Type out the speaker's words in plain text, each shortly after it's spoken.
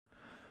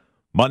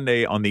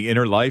Monday on the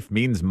Inner Life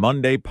means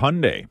Monday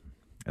Pun Day.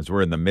 As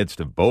we're in the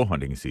midst of bow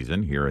hunting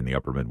season here in the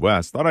upper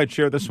Midwest, thought I'd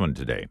share this one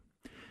today.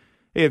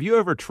 Hey, have you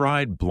ever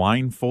tried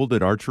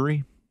blindfolded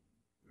archery?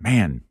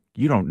 Man,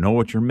 you don't know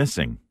what you're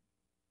missing.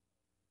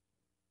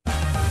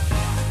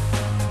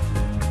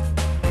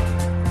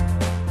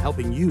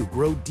 Helping you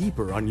grow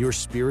deeper on your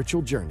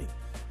spiritual journey.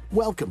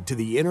 Welcome to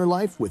the Inner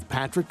Life with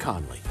Patrick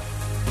Conley.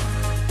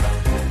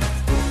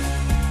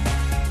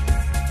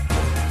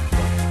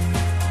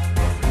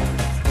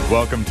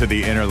 Welcome to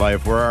the Inner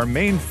Life, where our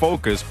main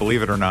focus,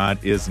 believe it or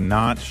not, is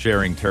not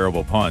sharing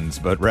terrible puns,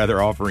 but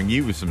rather offering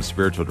you some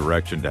spiritual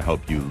direction to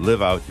help you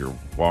live out your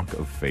walk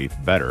of faith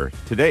better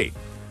today.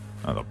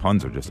 The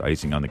puns are just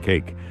icing on the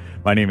cake.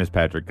 My name is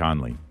Patrick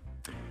Conley.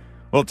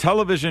 Well,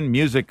 television,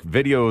 music,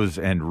 videos,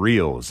 and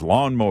reels,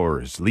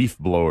 lawnmowers, leaf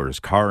blowers,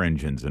 car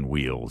engines, and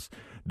wheels,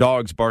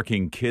 dogs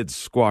barking, kids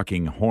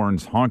squawking,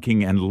 horns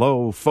honking and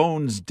low,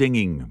 phones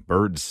dinging,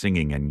 birds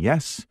singing, and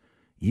yes,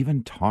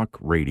 even talk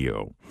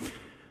radio.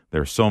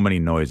 There are so many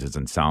noises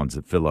and sounds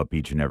that fill up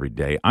each and every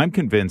day. I'm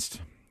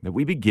convinced that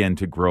we begin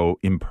to grow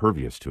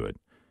impervious to it.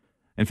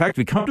 In fact,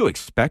 we come to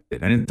expect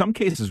it, and in some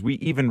cases, we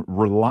even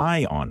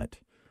rely on it.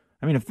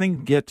 I mean, if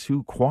things get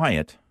too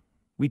quiet,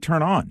 we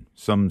turn on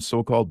some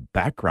so-called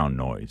background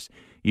noise,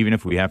 even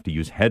if we have to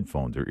use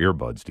headphones or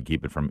earbuds to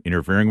keep it from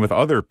interfering with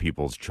other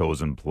people's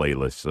chosen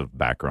playlists of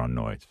background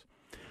noise.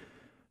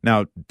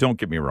 Now, don't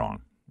get me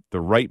wrong.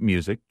 The right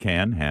music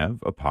can have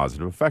a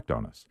positive effect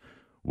on us.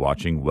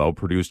 Watching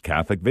well-produced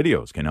Catholic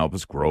videos can help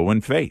us grow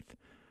in faith.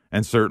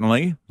 And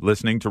certainly,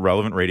 listening to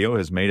relevant radio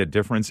has made a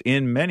difference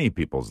in many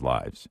people's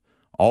lives.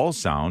 All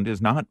sound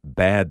is not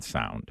bad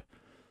sound.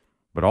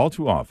 But all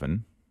too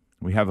often,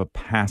 we have a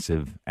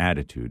passive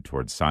attitude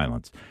towards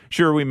silence.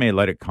 Sure, we may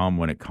let it come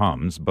when it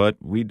comes, but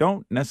we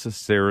don't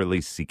necessarily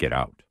seek it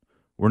out.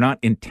 We're not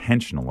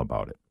intentional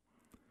about it.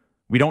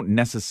 We don't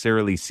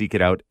necessarily seek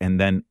it out and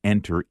then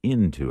enter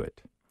into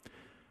it.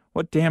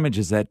 What damage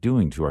is that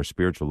doing to our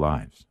spiritual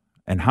lives?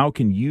 And how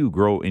can you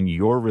grow in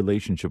your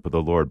relationship with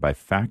the Lord by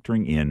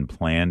factoring in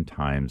planned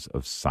times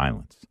of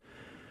silence?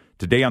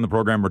 Today on the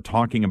program, we're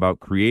talking about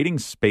creating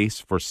space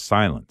for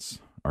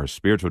silence. Our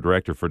spiritual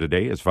director for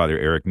today is Father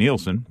Eric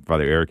Nielsen.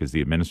 Father Eric is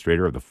the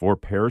administrator of the 4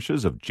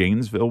 parishes of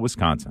Janesville,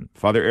 Wisconsin.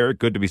 Father Eric,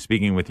 good to be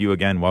speaking with you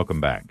again.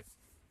 Welcome back.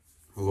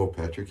 Hello,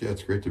 Patrick. Yeah,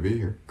 it's great to be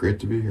here. Great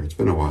to be here. It's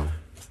been a while.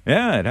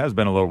 Yeah, it has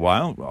been a little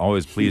while.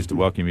 Always pleased to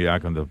welcome you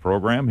back on the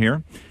program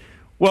here.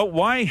 Well,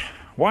 why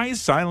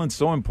is silence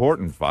so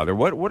important, Father?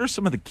 What are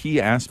some of the key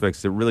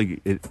aspects that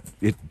really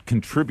it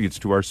contributes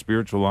to our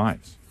spiritual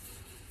lives?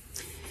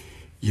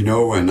 You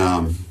know, when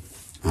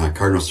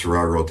Cardinal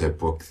Sarah wrote that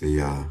book,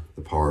 The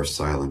Power of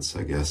Silence,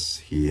 I guess,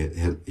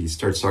 he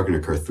starts talking to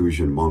a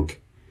Carthusian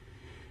monk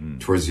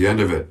towards the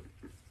end of it.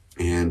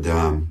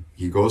 And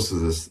he goes to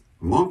this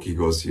monk, he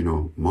goes,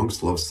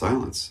 monks love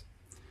silence.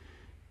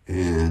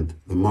 And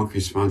the monk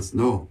responds,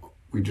 no,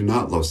 we do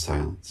not love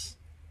silence.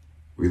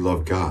 We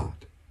love God.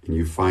 And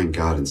you find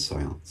God in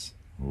silence.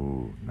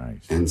 Oh,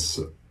 nice. And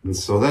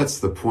so that's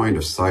the point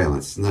of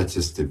silence. It's not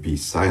just to be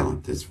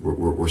silent. It's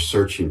we're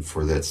searching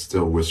for that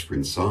still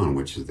whispering song,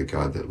 which is the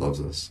God that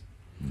loves us.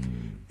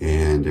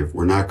 And if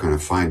we're not going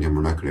to find him,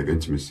 we're not going to have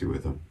intimacy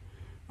with him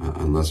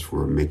unless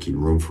we're making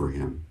room for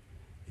him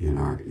in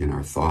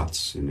our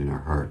thoughts and in our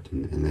heart.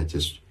 And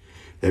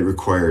that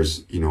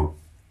requires,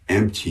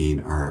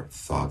 emptying our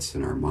thoughts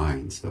and our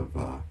minds of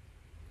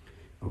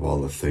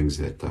all the things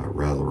that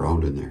rattle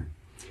around in there.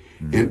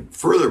 And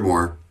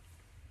furthermore,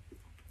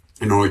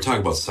 when we talk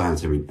about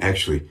silence, I mean,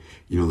 actually,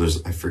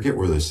 I forget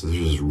where there's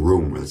this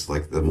room where it's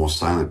like the most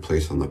silent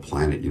place on the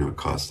planet. It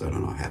costs, I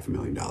don't know,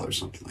 $500,000,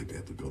 something like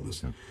that to build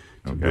this,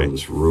 build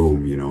this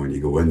room, and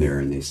you go in there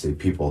and they say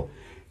people,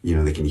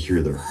 they can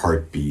hear their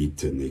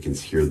heartbeat and they can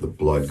hear the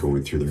blood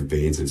going through their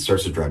veins, and it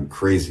starts to drive them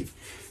crazy.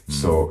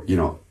 So,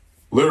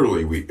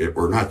 literally,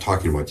 we're not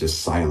talking about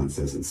just silence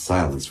as in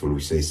silence. When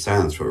we say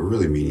silence, what we're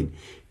really meaning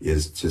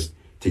is just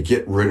to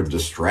get rid of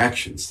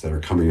distractions that are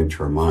coming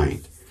into our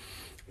mind.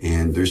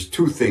 And there's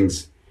 2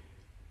 things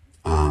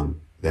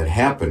that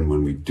happen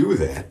when we do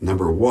that.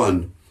 Number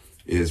one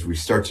is we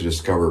start to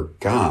discover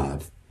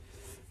God,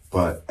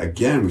 but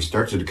again, we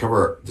start to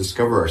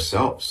discover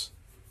ourselves.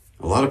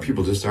 A lot of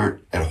people just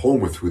aren't at home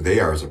with who they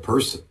are as a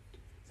person.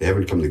 They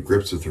haven't come to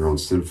grips with their own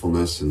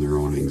sinfulness and their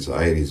own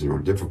anxieties and their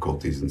own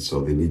difficulties, and so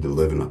they need to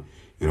live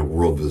in a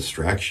world of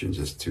distraction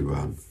just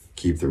to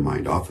keep their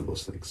mind off of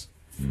those things.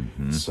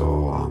 Mm-hmm.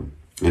 So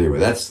anyway,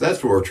 that's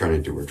what we're trying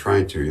to do. We're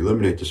trying to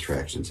eliminate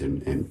distractions,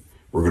 and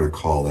we're going to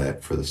call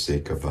that, for the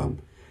sake of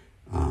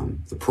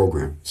the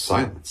program,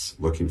 silence,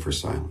 looking for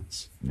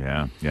silence.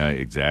 Yeah,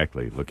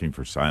 exactly, looking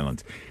for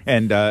silence.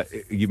 And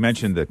you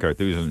mentioned the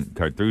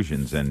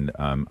Carthusians, and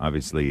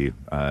obviously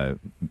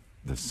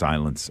the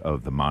silence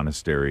of the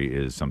monastery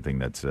is something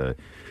that's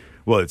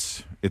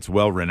it's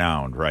well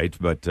renowned, right?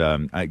 But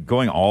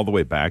going all the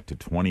way back to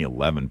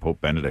 2011, Pope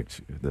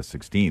Benedict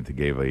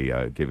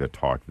XVI gave a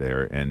talk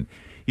there, and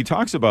He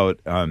talks about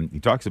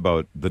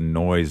the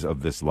noise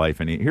of this life,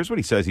 and here's what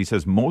he says. He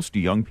says most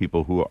young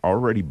people who are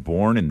already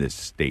born in this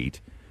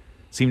state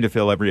seem to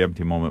fill every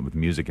empty moment with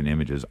music and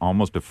images,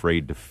 almost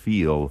afraid to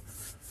feel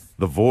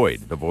the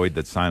void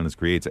that silence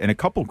creates. And a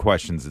couple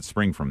questions that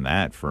spring from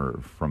that,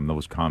 from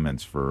those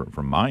comments,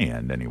 from my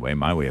end anyway,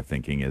 my way of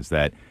thinking is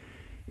that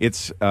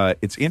it's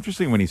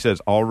interesting when he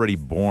says already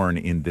born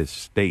in this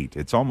state.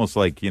 It's almost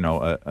like,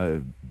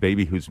 a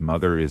baby whose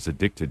mother is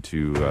addicted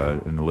to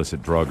an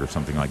illicit drug or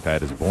something like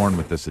that is born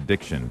with this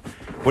addiction.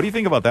 What do you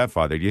think about that,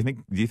 Father? Do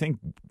you think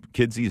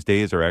kids these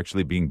days are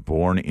actually being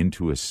born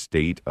into a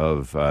state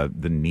of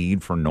the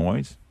need for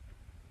noise?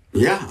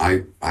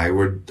 Yeah, I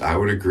would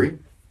agree.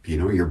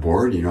 You're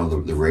bored.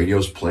 The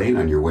radio's playing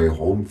on your way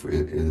home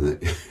in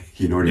the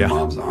in your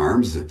mom's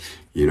arms. The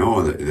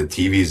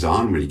TV's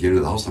on when you get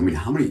into the house. I mean,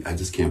 I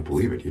just can't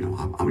believe it.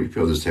 How many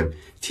people just have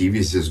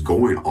TVs just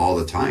going all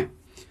the time?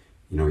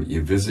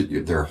 You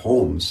visit their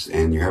homes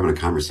and you're having a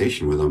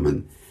conversation with them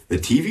and the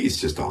TV is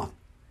just on.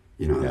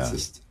 It's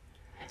just,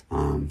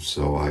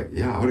 so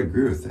I would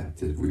agree with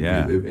that. We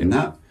live in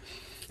that.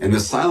 And the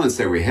silence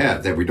that we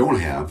have, that we don't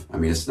have, I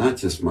mean, it's not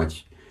just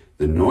much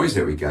the noise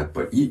that we got,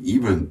 but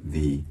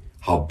even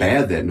how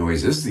bad that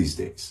noise is these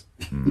days.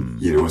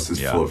 It's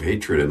just full of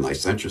hatred and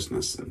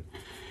licentiousness. And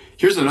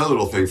here's another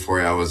little thing for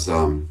you. I was,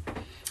 and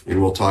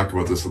we'll talk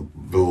about this a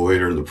little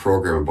later in the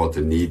program about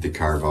the need to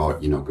carve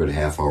out, good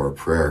half-hour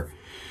prayer.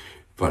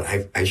 But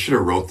I should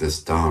have wrote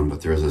this down,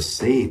 but there's a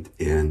saint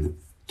in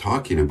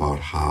talking about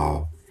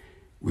how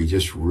we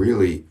just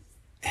really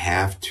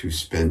have to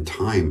spend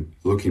time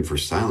looking for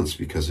silence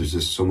because there's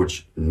just so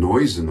much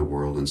noise in the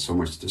world and so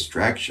much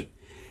distraction.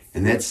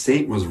 And that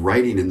saint was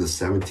writing in the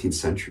 17th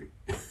century.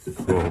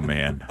 Oh,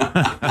 man.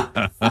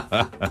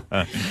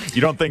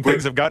 You don't think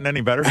things have gotten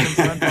any better since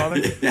then, Father?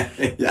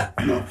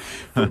 No.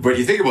 But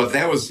you think about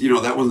that was,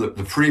 that when the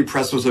printing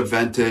press was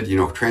invented,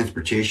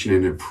 transportation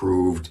had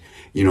improved,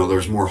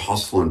 there's more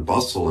hustle and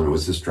bustle, and it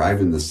was just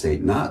driving the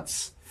saint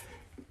nuts.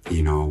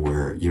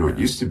 Where, it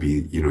used to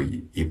be,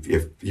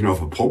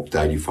 if a pope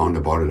died, you found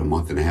about it a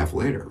month and a half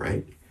later,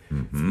 right?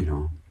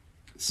 Mm-hmm.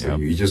 So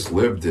you just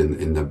lived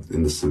in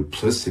the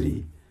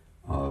simplicity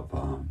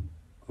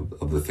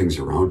of the things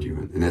around you,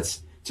 and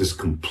that's just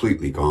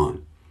completely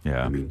gone.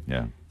 Yeah, I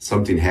mean,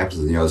 something happens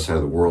on the other side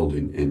of the world,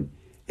 and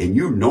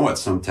it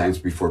sometimes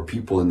before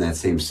people in that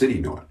same city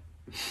know it.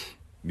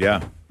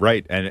 Yeah,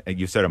 right. And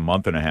you said a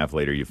month and a half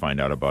later you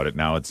find out about it.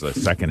 Now it's a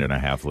second and a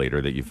half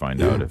later that you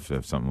find out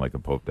if something like a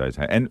pope dies.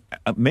 And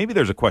maybe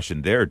there's a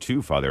question there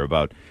too, Father,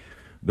 about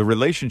the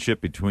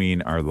relationship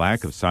between our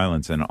lack of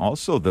silence and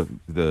also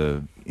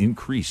the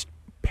increased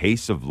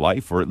pace of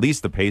life, or at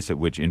least the pace at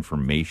which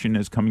information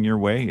is coming your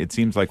way. It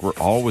seems like we're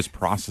always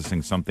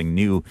processing something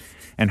new.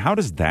 And how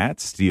does that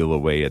steal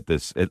away at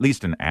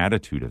least an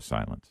attitude of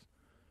silence?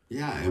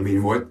 Yeah, I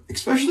mean,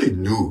 especially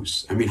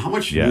news. I mean, how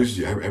much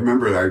news? I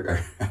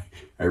remember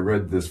I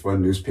read this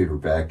one newspaper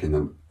back in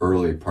the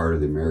early part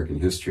of the American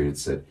history, and it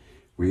said,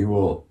 we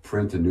will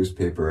print a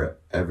newspaper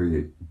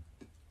every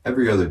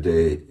other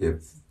day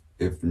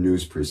if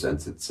news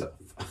presents itself.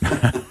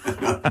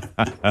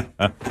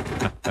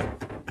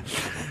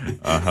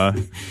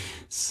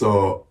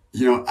 So,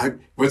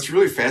 what's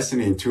really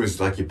fascinating too is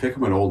like you pick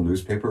up an old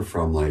newspaper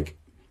from like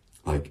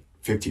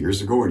 50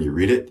 years ago and you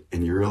read it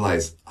and you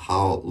realize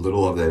how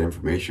little of that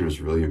information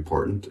is really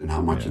important and how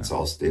much it's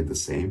all stayed the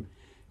same.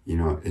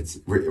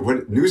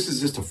 News is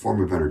just a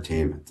form of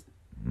entertainment.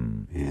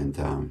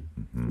 And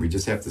we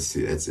just have to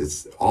see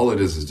it's all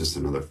it is just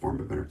another form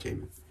of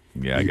entertainment.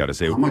 Yeah, I got to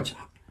say, how much.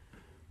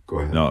 Go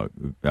ahead. No,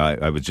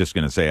 I was just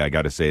going to say, I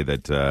got to say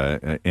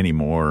that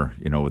anymore,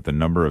 with the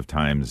number of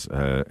times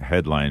a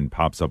headline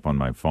pops up on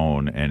my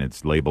phone and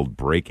it's labeled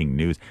breaking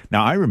news.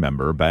 Now, I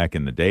remember back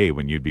in the day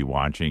when you'd be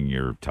watching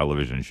your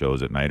television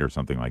shows at night or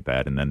something like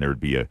that, and then there'd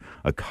be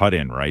a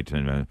cut-in, right?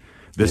 And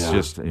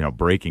just,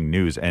 breaking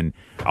news. And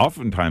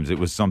oftentimes it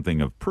was something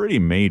of pretty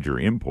major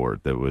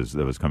import that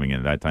was coming in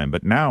at that time.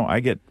 But now I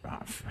get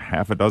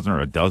half a dozen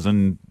or a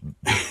dozen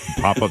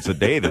pop-ups a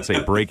day that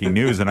say breaking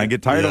news, and I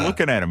get tired of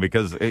looking at them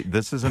because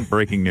this isn't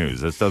breaking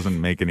news. This doesn't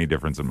make any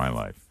difference in my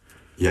life.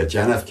 Yeah,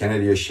 John F.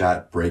 Kennedy is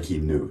shot,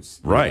 breaking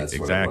news. Right, that's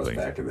exactly.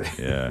 What it was back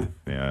in the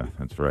Yeah,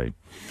 that's right.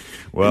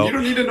 Well, and you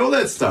don't need to know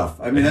that stuff.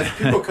 I mean,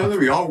 people come to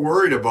me all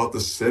worried about the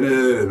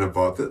Senate and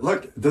about the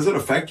look. Does it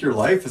affect your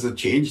life? Has it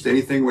changed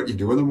anything what you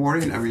do in the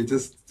morning? I mean,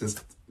 just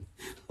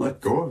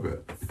let go of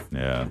it.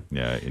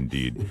 Yeah,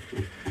 indeed.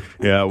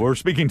 Yeah, we're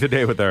speaking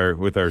today with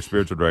our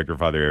spiritual director,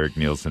 Father Eric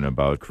Nielsen,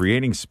 about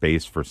creating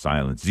space for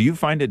silence. Do you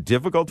find it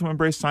difficult to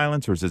embrace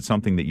silence, or is it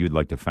something that you'd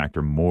like to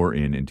factor more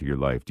into your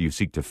life? Do you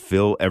seek to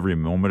fill every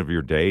moment of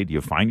your day? Do you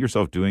find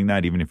yourself doing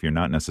that even if you're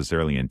not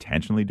necessarily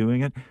intentionally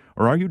doing it?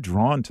 Or are you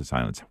drawn to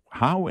silence?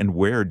 How and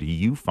where do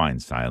you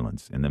find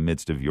silence in the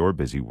midst of your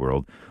busy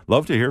world?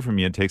 Love to hear from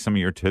you. Take some of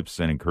your tips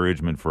and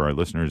encouragement for our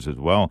listeners as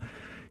well.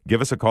 Give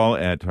us a call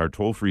at our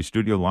toll-free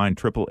studio line,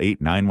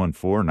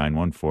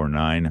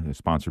 888-914-9149,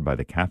 sponsored by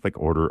the Catholic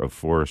Order of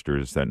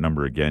Foresters. That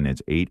number again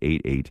is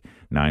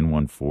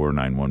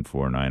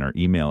 888-914-9149. Our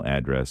email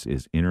address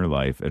is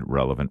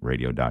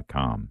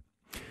innerlife@relevantradio.com.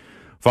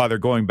 Father,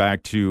 going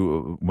back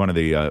to one of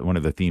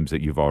the themes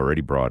that you've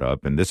already brought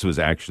up, and this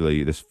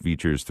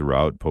features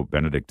throughout Pope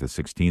Benedict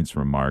XVI's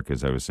remarks,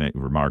 as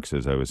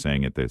I was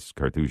saying at this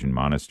Carthusian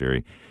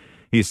monastery.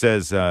 He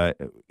says,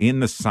 in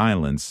the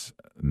silence,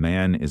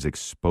 man is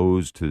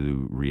exposed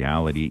to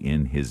reality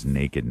in his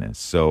nakedness.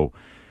 So,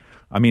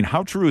 I mean,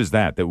 how true is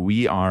that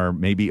we are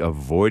maybe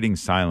avoiding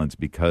silence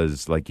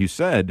because, like you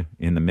said,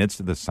 in the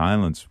midst of the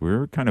silence,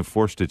 we're kind of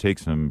forced to take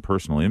some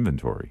personal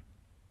inventory?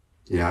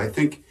 Yeah, I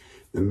think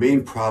the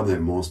main problem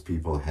that most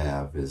people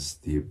have is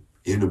the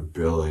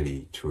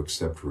inability to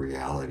accept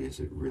reality as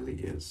it really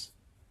is.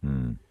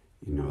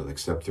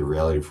 Accept the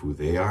reality of who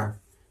they are,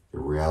 the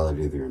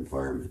reality of their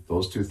environment.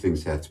 Those two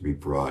things have to be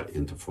brought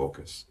into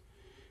focus.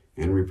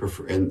 And we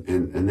prefer,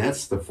 and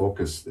that's the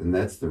focus, and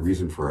that's the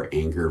reason for our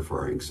anger, for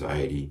our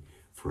anxiety,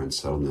 for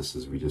unsettledness,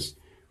 is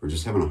we're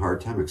just having a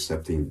hard time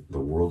accepting the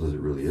world as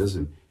it really is,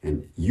 and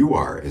you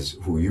are as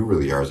who you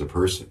really are as a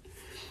person.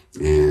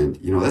 And,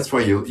 that's why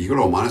you go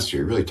to a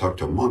monastery, you really talk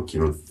to a monk,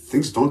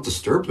 things don't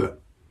disturb them.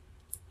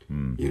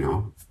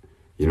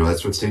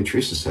 That's what St.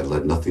 Teresa said,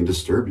 let nothing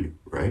disturb you,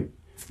 right?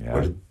 Yeah.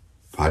 What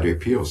Padre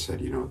Pio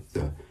said,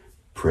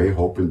 pray,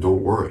 hope, and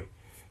don't worry.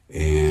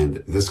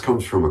 And this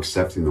comes from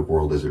accepting the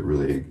world as it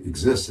really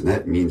exists. And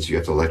that means you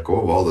have to let go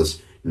of all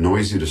this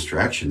noisy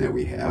distraction that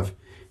we have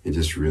and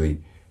just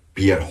really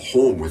be at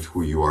home with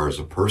who you are as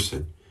a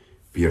person,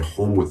 be at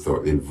home with the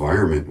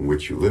environment in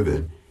which you live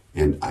in.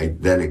 And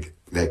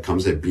that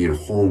comes at being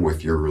home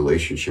with your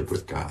relationship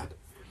with God.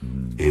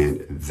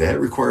 And that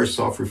requires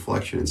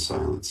self-reflection and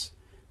silence.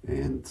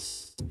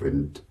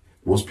 But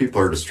most people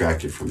are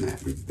distracted from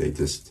that. They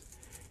just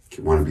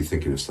want to be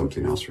thinking of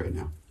something else right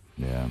now.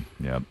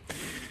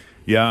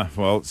 Yeah,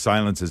 well,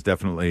 silence is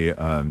definitely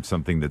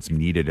something that's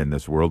needed in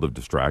this world of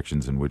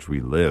distractions in which we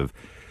live.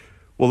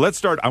 Well, let's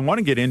start. I want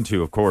to get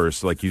into, of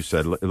course, like you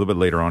said, a little bit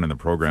later on in the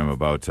program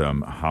about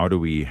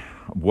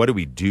what do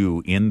we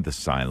do in the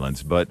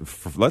silence? But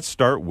let's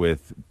start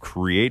with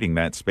creating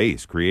a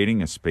space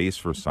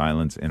for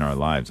silence in our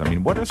lives. I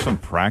mean, what are some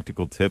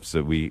practical tips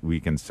that we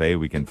can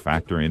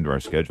factor into our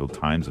scheduled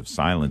times of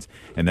silence?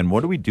 And then what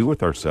do we do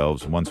with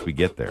ourselves once we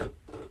get there?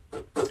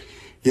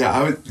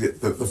 Yeah,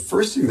 the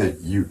first thing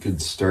that you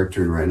could start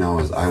doing right now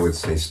is, I would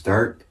say,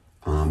 start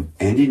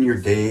ending your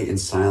day in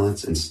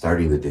silence and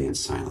starting the day in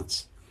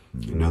silence.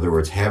 In other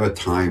words, have a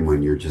time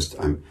when you're just,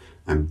 I'm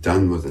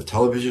done with the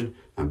television,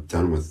 I'm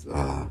done with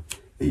the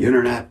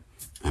internet,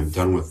 I'm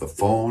done with the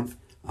phone,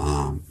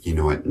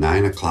 at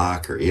 9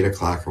 o'clock or 8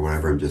 o'clock or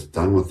whatever, I'm just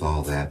done with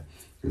all that.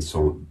 And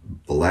so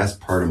the last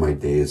part of my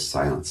day is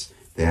silence.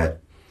 That,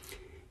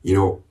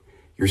 you're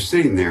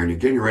sitting there and you're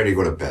getting ready to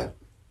go to bed.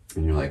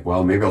 And you're like,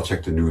 well, maybe I'll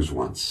check the news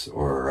once,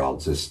 or I'll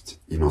just,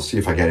 see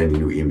if I got any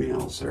new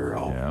emails,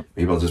 or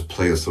maybe I'll just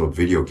play this little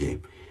video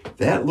game.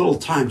 That little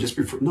time that's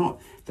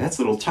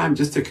a little time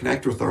just to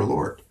connect with our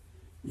Lord,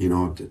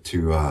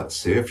 to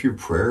say a few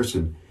prayers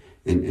and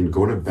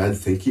go to bed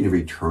thinking of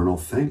eternal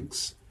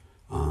things.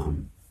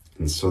 And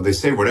so they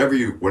say whatever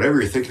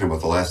you're thinking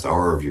about the last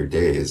hour of your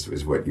day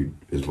is what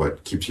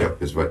keeps you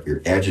up, is what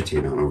you're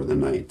agitating on over the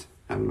night.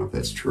 I don't know if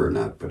that's true or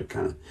not, but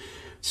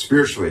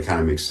spiritually it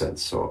kind of makes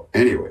sense. So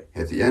anyway,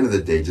 at the end of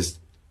the day, just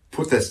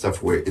put that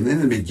stuff away. And then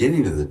in the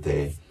beginning of the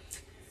day,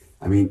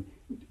 I'm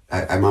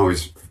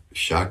always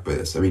shocked by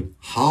this.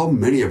 How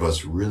many of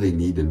us really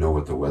need to know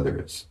what the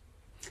weather is?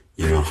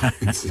 We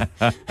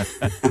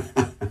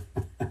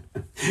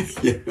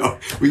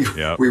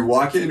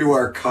walk into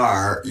our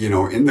car,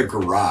 in the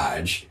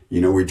garage,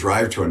 we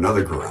drive to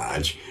another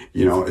garage,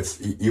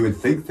 you would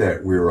think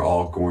that we were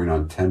all going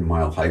on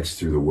 10-mile hikes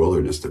through the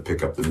wilderness to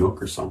pick up the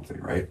milk or something,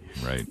 right?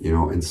 Right.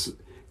 And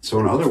so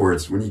in other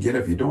words, when you get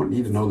up, you don't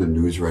need to know the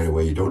news right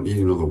away. You don't need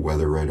to know the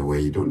weather right away.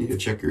 You don't need to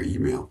check your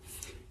email.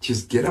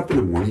 Just get up in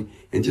the morning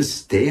and just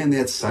stay in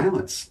that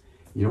silence.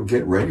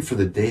 Get ready for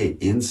the day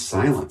in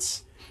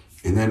silence.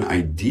 And then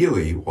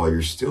ideally, while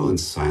you're still in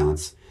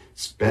silence,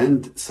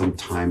 spend some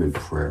time in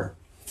prayer.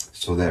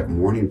 So that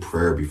morning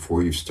prayer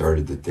before you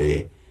started the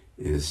day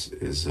is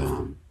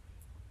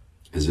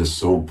just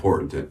so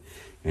important.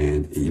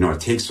 And it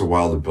takes a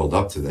while to build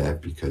up to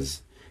that,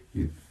 because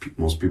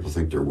most people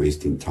think they're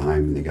wasting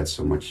time and they got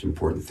so much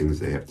important things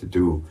they have to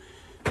do.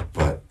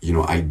 But,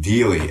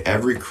 ideally,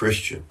 every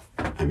Christian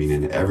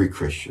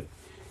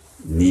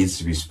needs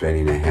to be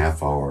spending a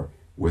half hour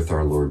with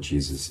our Lord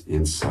Jesus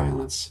in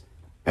silence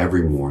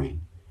every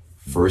morning,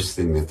 first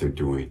thing that they're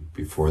doing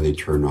before they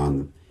turn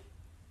on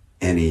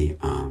any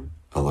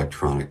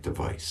electronic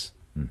device,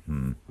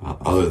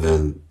 other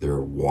than their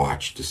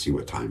watch to see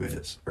what time it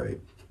is, right?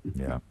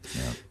 Yeah.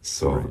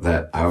 So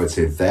right. I would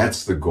say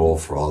that's the goal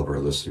for all of our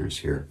listeners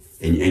here.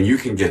 And you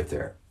can get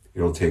there.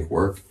 It'll take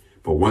work,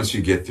 but once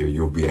you get there,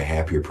 you'll be a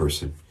happier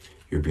person.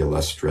 You'll be a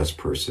less stressed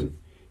person,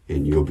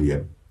 and you'll be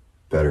a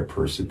better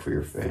person for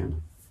your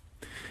family.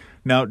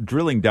 Now,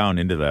 drilling down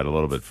into that a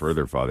little bit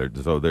further, Father,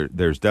 so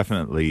there's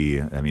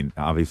definitely, I mean,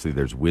 obviously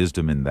there's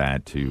wisdom in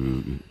that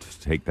to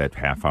take that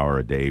half hour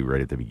a day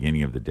right at the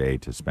beginning of the day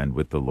to spend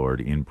with the Lord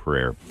in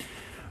prayer.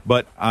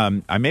 But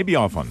I may be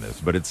off on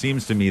this, but it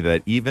seems to me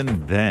that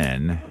even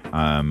then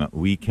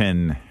we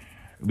can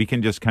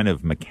just kind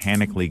of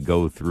mechanically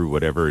go through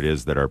whatever it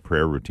is that our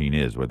prayer routine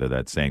is, whether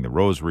that's saying the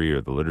rosary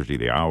or the liturgy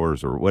of the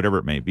hours or whatever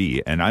it may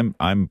be. And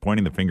I'm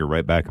pointing the finger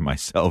right back at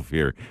myself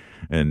here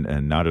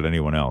and not at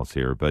anyone else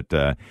here.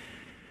 But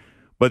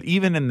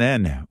even and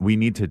then, we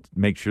need to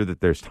make sure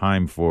that there's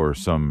time for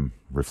some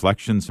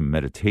reflection, some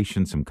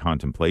meditation, some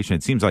contemplation.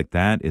 It seems like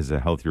that is a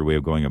healthier way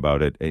of going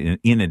about it,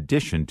 in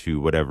addition to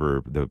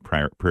whatever the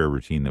prayer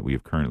routine that we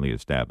have currently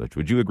established.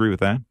 Would you agree with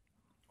that?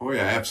 Oh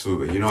yeah,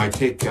 absolutely. You know, I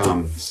take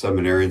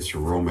seminarians to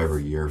Rome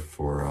every year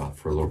for a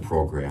little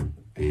program,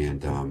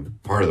 and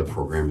part of the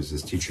program is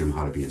just teaching them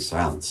how to be in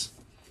silence.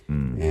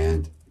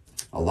 And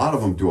a lot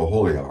of them do a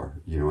holy hour,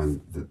 you know,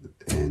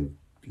 and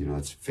you know,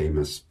 it's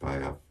famous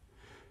by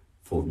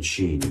Fulton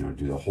Sheen, you know,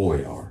 do the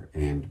holy hour.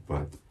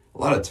 But a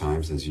lot of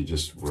times, as you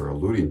just were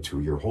alluding to,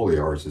 your holy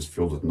hour is just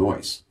filled with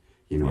noise.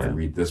 You know, I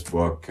read this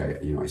book,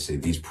 I say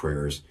these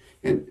prayers,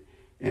 and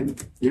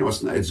you know,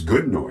 it's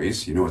good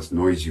noise, you know, it's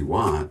noise you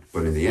want,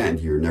 but in the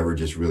end, you're never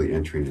just really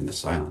entering into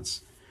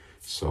silence.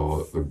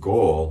 So the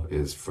goal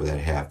is for that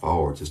half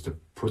hour just to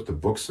put the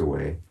books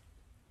away,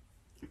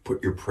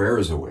 put your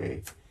prayers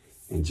away,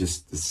 and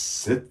just to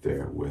sit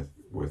there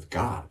with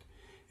God.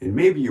 And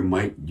maybe you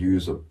might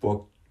use a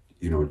book,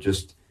 you know,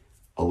 just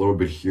a little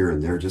bit here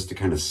and there, just to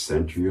kind of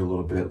center you a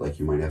little bit. Like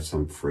you might have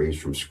some phrase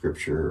from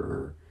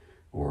Scripture,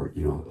 or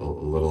you know, a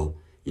little,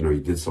 you know, you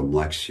did some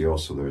Lectio,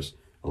 so there's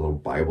a little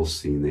Bible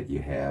scene that you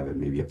have, and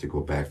maybe you have to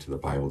go back to the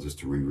Bible just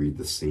to reread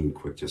the scene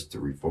quick, just to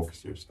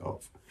refocus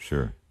yourself.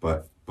 Sure.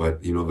 But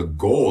you know, the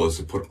goal is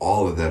to put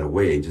all of that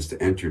away and just to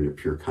enter into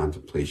pure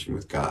contemplation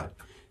with God.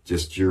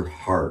 Just your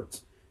heart,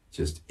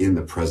 just in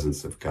the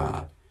presence of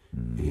God.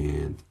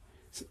 And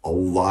a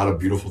lot of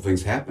beautiful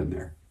things happen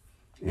there.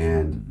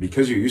 And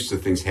because you're used to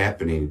things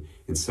happening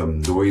in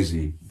some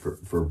noisy,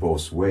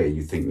 verbose way,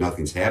 you think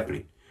nothing's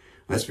happening.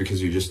 That's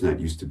because you're just not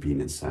used to being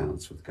in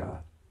silence with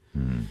God.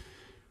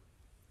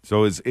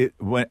 So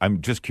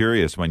I'm just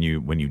curious, when you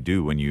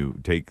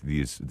take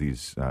these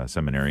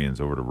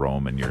seminarians over to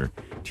Rome and you're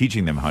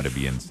teaching them how to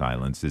be in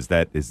silence, is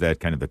that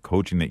kind of the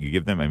coaching that you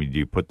give them? I mean, do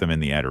you put them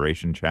in the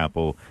adoration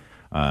chapel,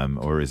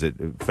 or is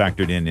it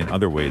factored in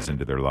other ways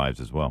into their lives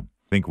as well?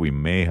 I think we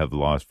may have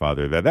lost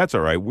Father there. That's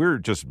all right. We're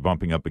just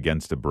bumping up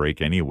against a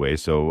break anyway.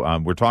 So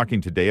we're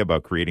talking today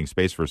about creating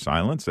space for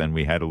silence, and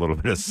we had a little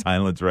bit of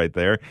silence right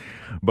there.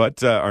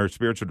 But our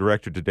spiritual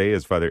director today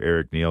is Father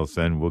Eric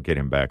Nielsen. We'll get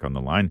him back on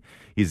the line.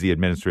 He's the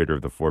administrator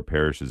of the 4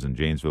 parishes in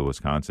Janesville,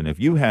 Wisconsin. If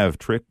you have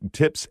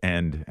tips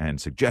and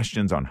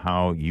suggestions on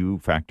how you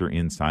factor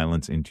in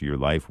silence into your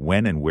life,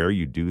 when and where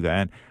you do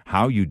that,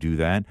 how you do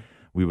that,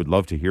 we would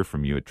love to hear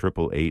from you at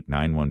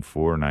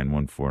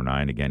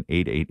 888-914-9149. Again,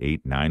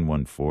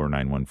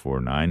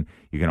 888-914-9149.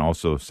 You can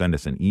also send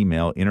us an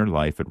email,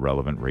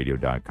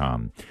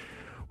 innerlife@relevantradio.com.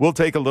 We'll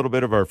take a little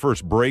bit of our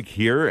first break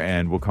here,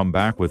 and we'll come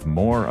back with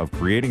more of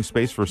Creating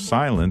Space for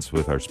Silence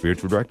with our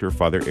spiritual director,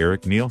 Father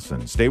Eric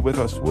Nielsen. Stay with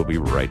us. We'll be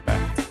right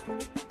back.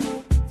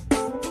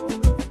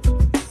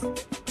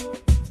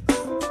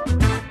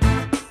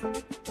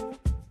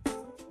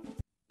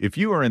 If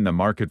you are in the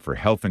market for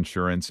health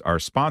insurance, our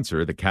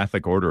sponsor, the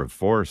Catholic Order of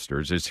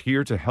Foresters, is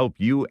here to help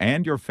you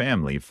and your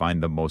family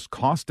find the most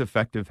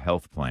cost-effective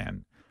health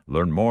plan.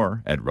 Learn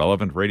more at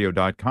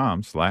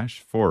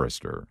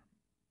relevantradio.com/forester.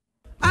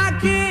 I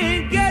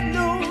can't get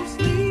no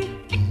sleep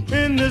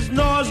in this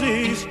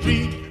noisy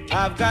street.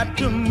 I've got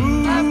to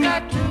move. I've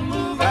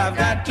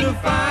got to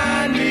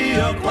find me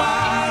a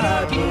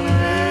quiet place.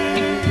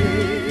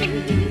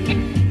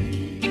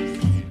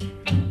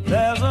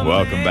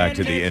 Welcome back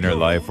to The Inner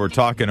Life. We're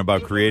talking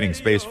about creating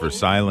space for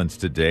silence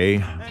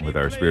today with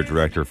our spiritual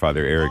director,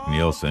 Father Eric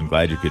Nielsen.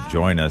 Glad you could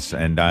join us.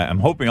 And I'm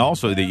hoping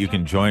also that you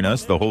can join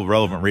us, the whole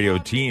Relevant Radio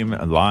team,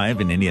 live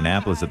in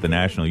Indianapolis at the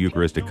National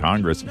Eucharistic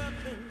Congress.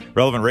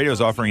 Relevant Radio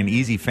is offering an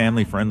easy,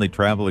 family-friendly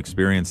travel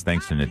experience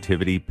thanks to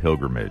Nativity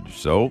Pilgrimage.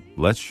 So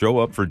let's show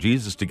up for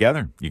Jesus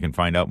together. You can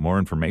find out more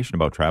information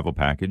about travel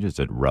packages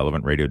at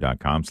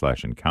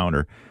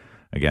relevantradio.com/encounter.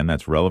 Again,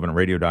 that's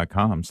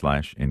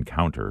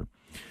relevantradio.com/encounter.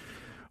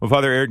 Well,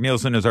 Father Eric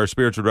Nielsen is our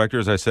spiritual director.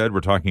 As I said,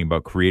 we're talking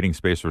about creating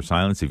space for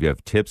silence. If you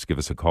have tips, give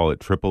us a call at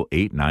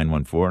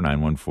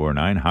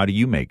 888-914-9149. How do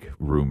you make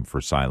room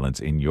for silence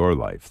in your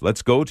life?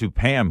 Let's go to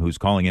Pam, who's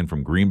calling in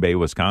from Green Bay,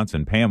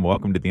 Wisconsin. Pam,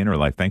 welcome to The Inner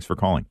Life. Thanks for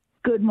calling.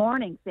 Good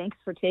morning. Thanks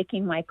for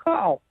taking my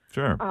call.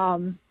 Sure.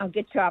 I'll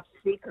get you off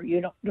speaker.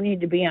 You don't need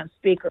to be on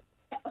speaker.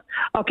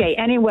 Okay.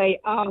 Anyway,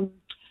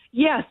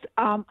 yes,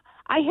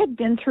 I had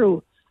been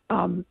through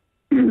some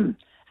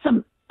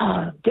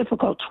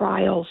difficult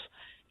trials.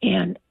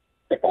 And,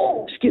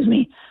 excuse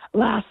me,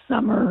 last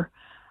summer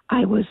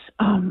I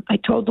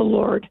told the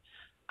Lord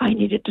I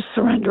needed to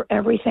surrender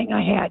everything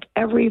I had,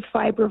 every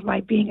fiber of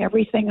my being,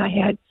 everything I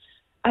had.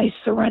 I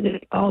surrendered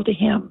it all to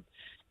Him.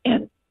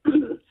 And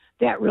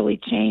that really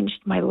changed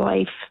my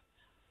life.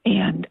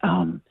 And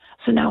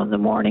so now in the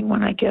morning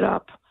when I get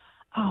up,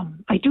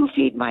 I do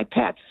feed my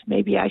pets.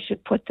 Maybe I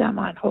should put them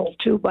on hold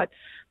too, but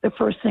the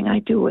first thing I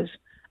do is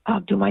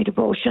do my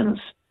devotions.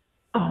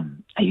 I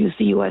use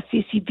the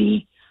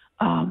USCCB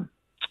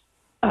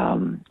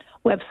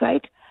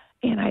website,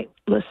 and I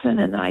listen,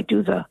 and I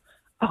do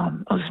I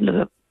listen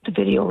to the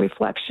video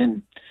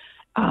reflection.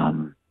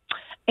 And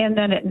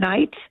then at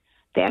night,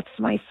 that's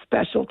my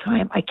special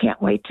time. I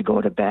can't wait to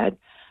go to bed.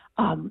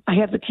 I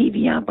have the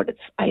TV on, but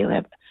I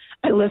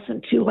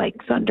listen to like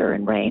thunder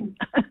and rain,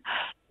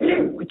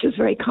 which is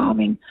very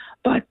calming.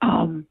 But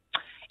and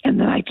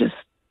then I just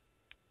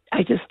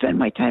spend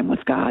my time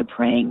with God,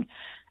 praying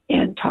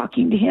and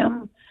talking to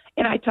Him.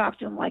 And I talk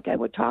to Him like I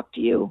would talk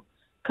to you,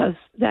 because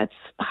that's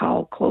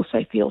how close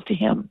I feel to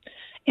Him.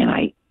 And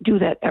I do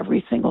that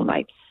every single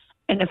night.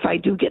 And if I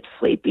do get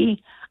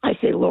sleepy, I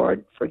say,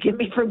 Lord, forgive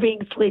me for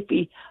being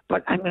sleepy,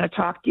 but I'm going to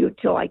talk to you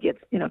till I get,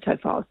 till I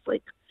fall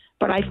asleep.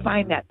 But I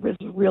find that has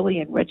really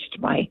enriched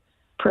my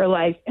prayer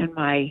life and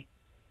my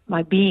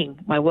being,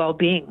 my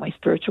well-being, my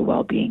spiritual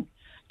well-being,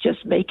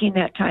 just making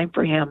that time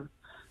for Him,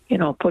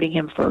 putting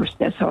Him first.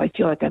 That's how I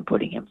feel like I'm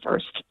putting Him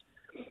first.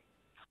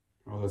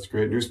 Well, that's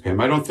great news, Pam.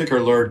 I don't think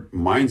our Lord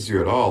minds you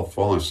at all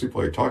falling asleep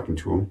while you're talking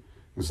to Him,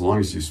 as long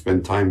as you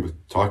spend time with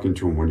talking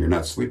to Him when you're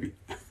not sleepy.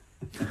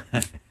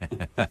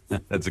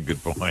 That's a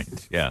good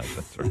point. Yeah,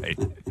 that's right.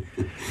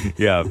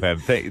 Yeah,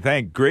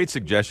 Pam, great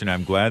suggestion.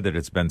 I'm glad that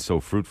it's been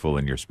so fruitful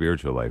in your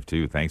spiritual life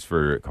too. Thanks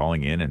for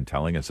calling in and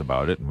telling us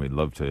about it, and we'd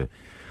love to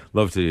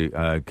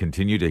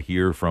continue to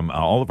hear from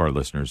all of our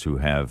listeners who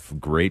have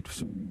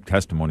great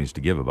testimonies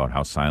to give about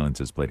how silence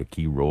has played a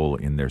key role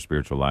in their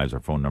spiritual lives. Our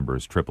phone number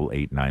is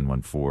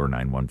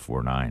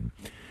 888-914-9149.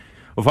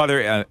 Well,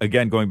 Father,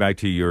 again, going back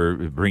to your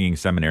bringing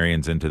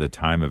seminarians into the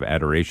time of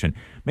adoration,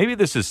 maybe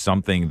this is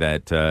something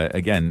that, do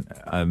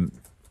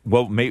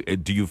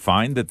you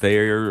find that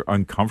they're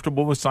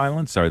uncomfortable with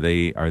silence? Are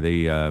they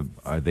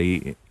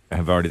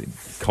have already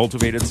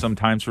cultivated some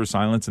times for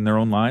silence in their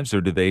own lives,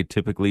 or do they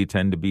typically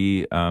tend to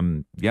be,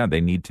 they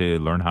need to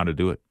learn how to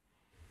do it?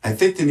 I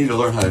think they need to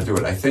learn how to do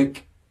it. I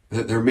think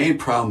that their main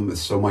problem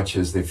is so much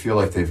is they feel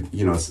like they've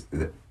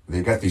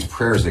got these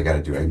prayers they got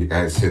to do. I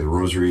got to say the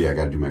rosary. I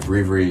got to do my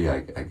breviary. I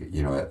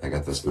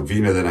got this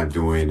novena that I'm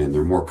doing, and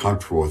they're more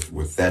comfortable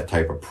with that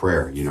type of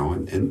prayer,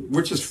 and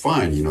which is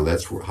fine.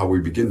 That's how we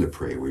begin to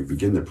pray. We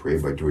begin to pray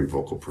by doing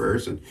vocal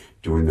prayers and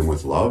doing them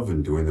with love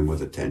and doing them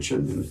with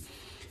attention,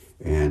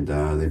 and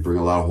they bring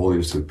a lot of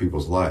holiness in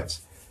people's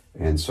lives.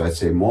 And so I'd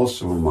say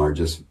most of them are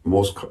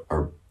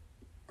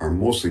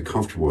mostly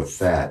comfortable with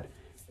that,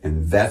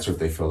 and that's what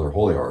they fill their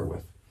holy hour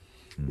with.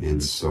 Mm-hmm.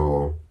 And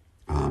so.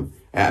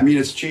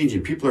 It's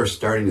changing. People are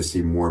starting to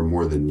see more and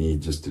more the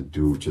need just to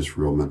do just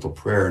real mental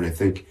prayer. And I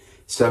think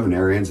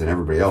seminarians and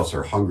everybody else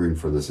are hungering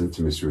for this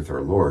intimacy with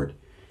our Lord.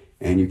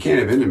 And you can't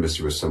have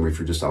intimacy with somebody if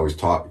you're just always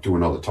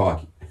doing all the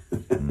talking.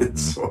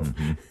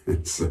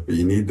 Mm-hmm. So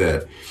you need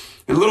that.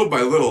 And little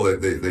by little,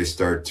 they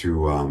start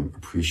to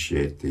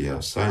appreciate the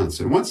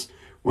silence. And once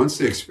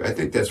they, I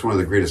think that's one of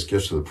the greatest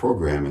gifts of the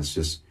program, is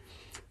just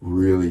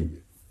really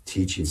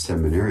teaching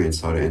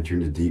seminarians how to enter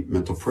into deep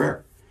mental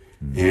prayer.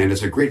 Mm-hmm. And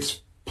it's a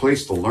great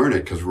place to learn it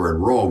because we're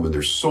in Rome and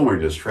there's so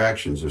many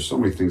distractions. There's so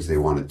many things they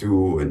want to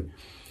do.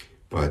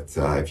 But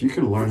if you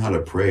can learn how to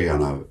pray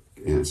in a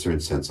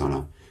certain sense on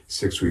a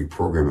 6-week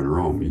program in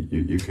Rome,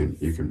 you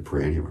can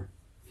pray anywhere.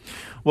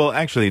 Well,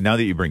 actually, now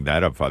that you bring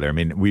that up, Father,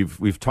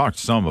 we've talked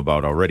some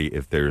about already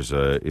if there's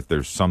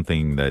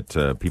something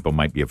that people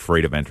might be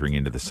afraid of entering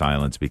into the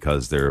silence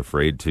because they're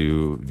afraid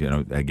to,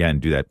 again,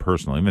 do that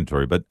personal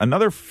inventory. But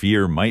another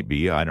fear might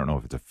be, I don't know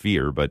if it's a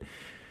fear, but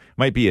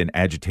might be an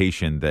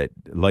agitation that,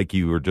 like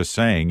you were just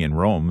saying in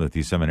Rome with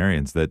these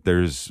seminarians, that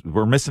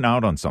we're missing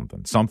out on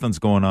something. Something's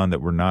going on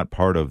that we're not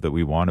part of, that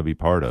we want to be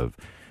part of.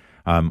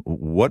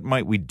 What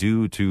might we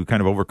do to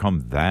kind of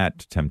overcome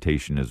that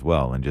temptation as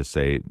well and just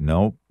say,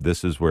 no,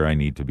 this is where I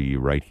need to be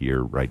right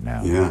here, right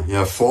now?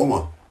 Yeah,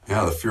 FOMO.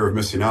 Yeah, the fear of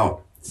missing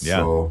out. Yeah,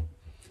 so,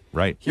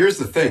 right. Here's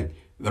the thing.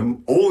 The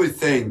only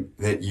thing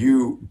that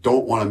you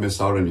don't want to miss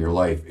out in your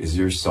life is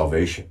your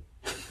salvation.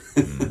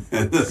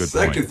 And the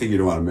second thing you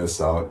don't want to miss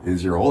out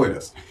is your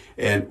holiness.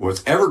 And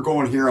whatever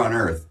going on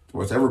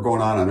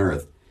on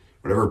earth,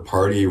 whatever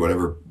party,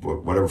 whatever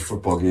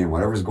football game,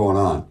 whatever's going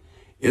on,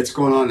 it's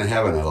going on in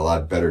heaven at a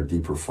lot better,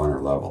 deeper,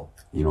 funner level.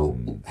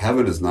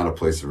 Heaven is not a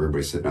place of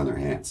everybody sitting on their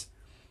hands.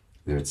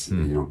 It's,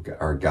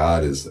 our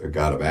God is a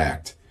God of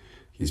act.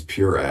 He's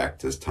pure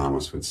act, as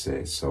Thomas would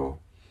say. So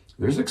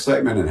there's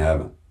excitement in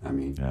heaven.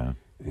 Yeah.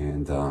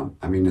 And,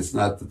 it's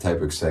not the type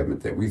of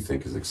excitement that we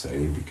think is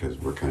exciting because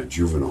we're kind of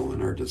juvenile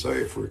in our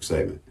desire for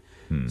excitement.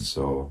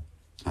 So,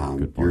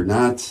 you're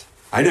not,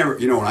 I never,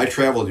 when I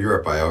traveled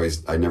Europe,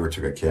 I never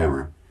took a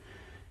camera.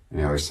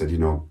 And I always said,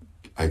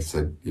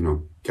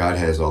 God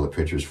has all the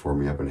pictures for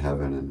me up in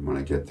heaven. And when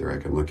I get there, I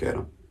can look at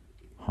them.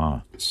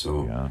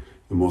 So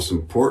the most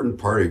important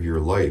part of your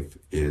life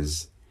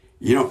is,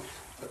 the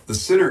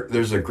sinner,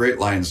 there's a great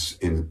line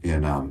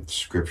in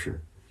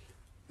Scripture.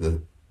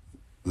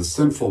 the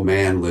sinful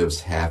man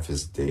lives half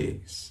his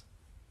days.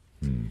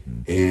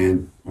 Mm-hmm.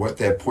 And what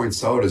that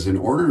points out is, in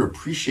order to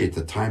appreciate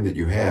the time that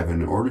you have,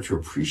 and in order to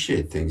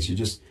appreciate things,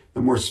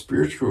 the more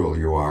spiritual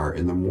you are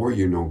and the more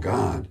you know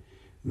God,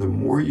 the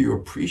more you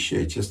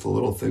appreciate just the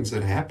little things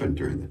that happen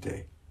during the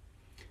day.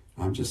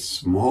 Just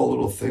small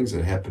little things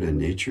that happen in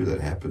nature, that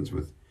happens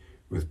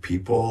with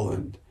people,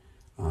 and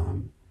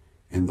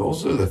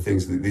those are the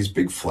things, these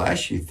big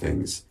flashy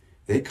things,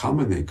 they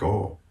come and they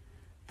go.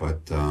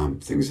 But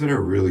things that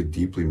are really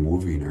deeply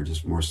moving are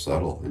just more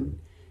subtle. And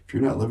if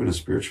you're not living a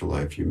spiritual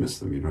life, you miss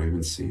them. You don't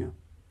even see them.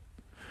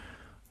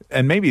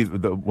 And maybe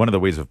one of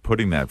the ways of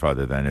putting that,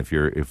 Father, then,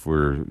 if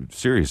we're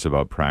serious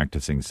about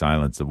practicing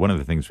silence, one of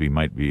the things we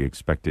might be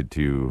expected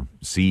to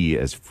see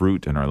as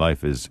fruit in our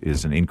life is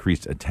an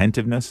increased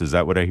attentiveness. Is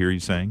that what I hear you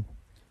saying?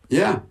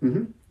 Yeah.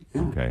 Mm-hmm.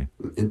 Yeah. Okay.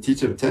 And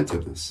teach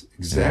attentiveness.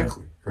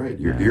 Exactly. Yeah. Right.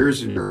 Your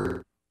ears and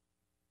your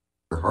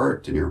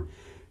heart and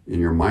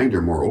your mind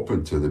are more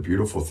open to the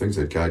beautiful things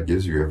that God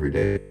gives you every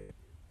day.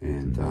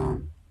 And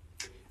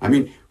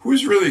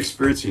who's really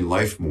experiencing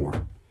life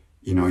more?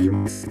 You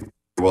might think,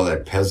 well,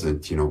 that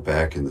peasant,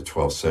 back in the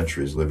 12th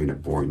century is living a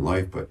boring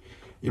life, but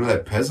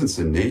that peasant's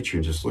in nature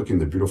and just looking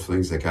at the beautiful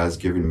things that God's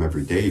giving him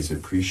every day. He's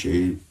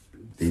appreciating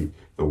the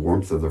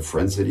warmth of the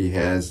friends that he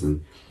has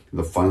and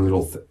the funny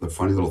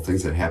little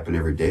things that happen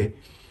every day.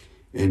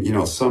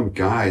 And some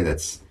guy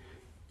that's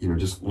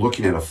just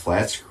looking at a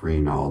flat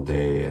screen all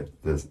day at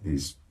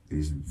these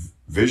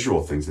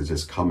visual things that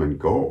just come and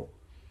go.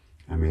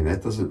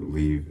 That doesn't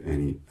leave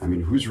any.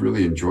 Who's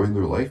really enjoying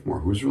their life more?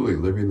 Who's really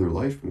living their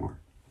life more?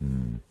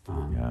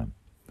 Yeah,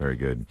 very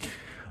good.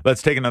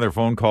 Let's take another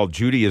phone call.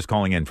 Judy is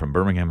calling in from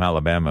Birmingham,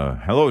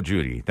 Alabama. Hello,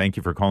 Judy. Thank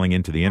you for calling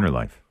into the Inner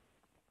Life.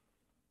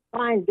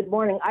 Fine. Good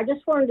morning. I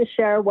just wanted to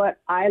share what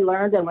I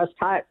learned and was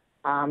taught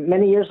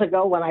many years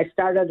ago when I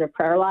started a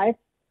prayer life.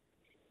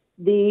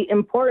 The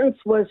importance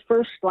was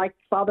first, like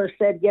Father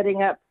said,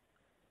 getting up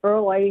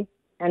early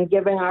and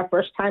giving our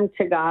first time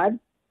to God.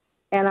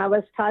 And I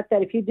was taught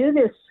that if you do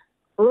this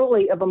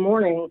early of a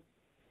morning,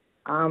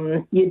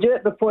 you do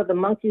it before the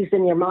monkeys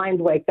in your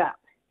mind wake up.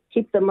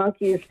 Keep the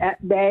monkeys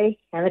at bay.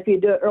 And if you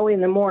do it early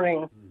in the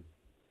morning,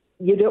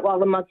 you do it while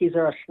the monkeys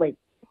are asleep.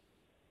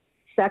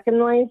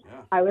 Secondly,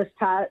 I was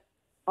taught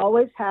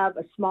always have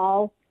a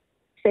small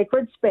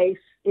sacred space.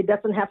 It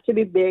doesn't have to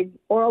be big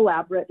or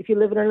elaborate. If you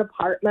live in an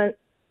apartment,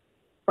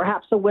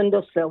 perhaps a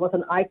windowsill with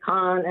an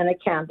icon and a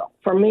candle.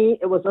 For me,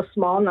 it was a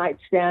small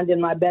nightstand in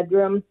my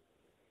bedroom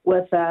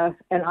with an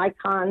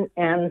icon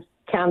and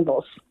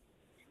candles.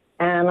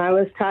 And I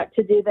was taught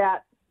to do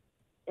that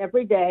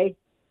every day.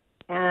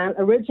 And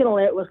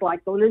originally it was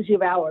like the Liturgy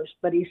of Hours,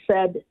 but he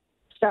said,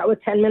 start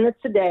with 10 minutes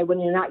a day when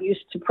you're not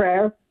used to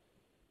prayer.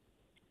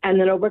 And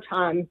then over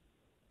time,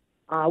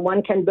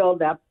 one can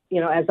build up,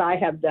 as I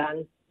have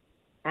done.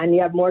 And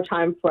you have more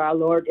time for our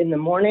Lord in the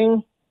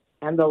morning.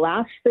 And the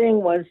last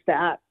thing was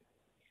that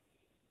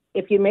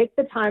if you make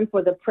the time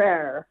for the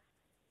prayer,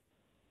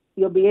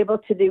 you'll be able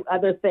to do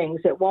other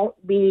things. It won't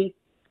be,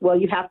 well,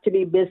 you have to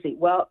be busy.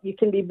 Well, you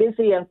can be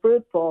busy and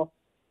fruitful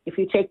if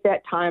you take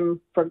that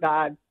time for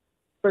God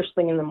first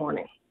thing in the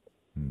morning.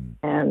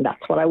 And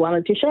that's what I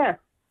wanted to share.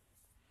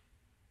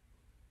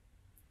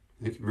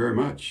 Thank you very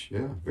much.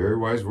 Yeah, very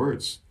wise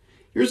words.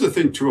 Here's the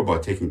thing, too,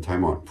 about taking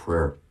time out in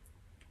prayer,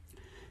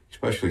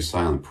 especially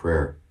silent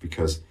prayer,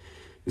 because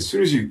as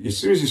soon as you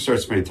start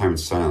spending time in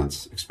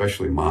silence,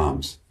 especially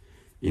moms,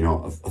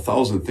 a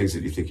thousand things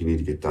that you think you need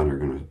to get done are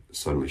going to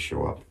suddenly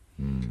show up.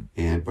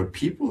 But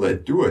people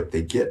that do it,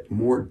 they get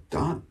more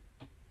done.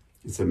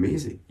 It's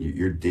amazing.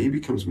 Your day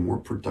becomes more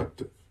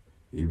productive.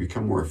 You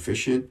become more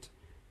efficient.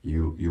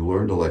 You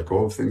learn to let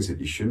go of things that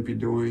you shouldn't be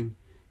doing.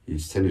 You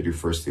tend to do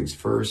first things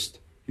first.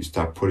 You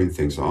stop putting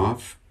things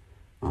off.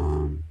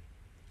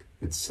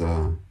 That's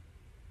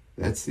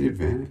the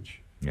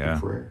advantage of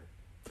prayer.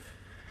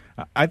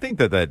 I think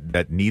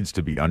that needs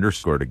to be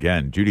underscored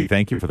again. Judy,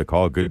 thank you for the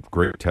call.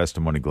 Great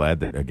testimony. Glad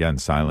that, again,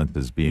 silence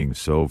is being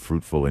so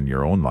fruitful in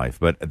your own life.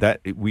 But that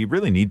we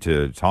really need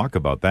to talk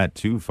about that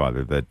too,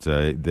 Father,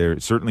 that there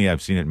certainly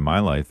I've seen it in my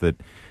life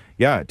that,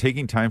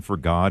 taking time for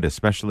God,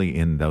 especially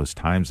in those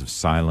times of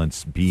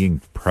silence,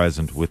 being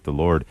present with the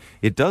Lord,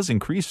 it does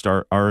increase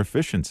our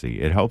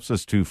efficiency. It helps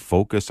us to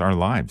focus our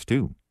lives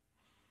too.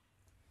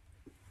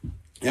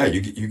 Yeah,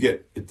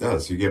 it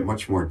does. You get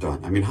much more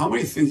done. How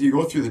many things you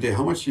go through the day,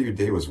 how much of your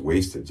day was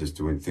wasted just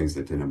doing things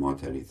that didn't amount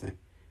to anything?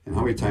 And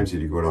how many times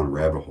did you go down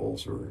rabbit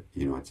holes or,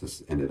 it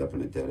just ended up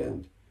in a dead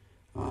end?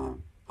 How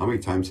many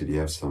times did you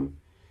have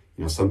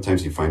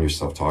sometimes you find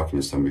yourself talking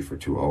to somebody for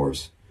 2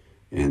 hours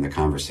and the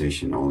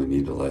conversation only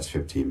needed to last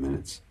 15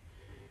 minutes.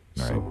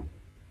 Right. So,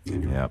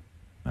 Yep.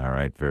 All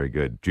right, very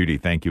good. Judy,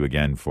 thank you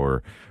again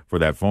for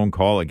that phone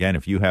call. Again,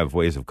 if you have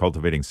ways of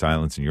cultivating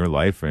silence in your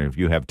life, and if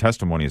you have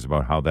testimonies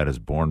about how that has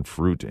borne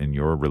fruit in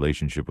your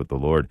relationship with the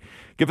Lord,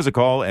 give us a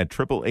call at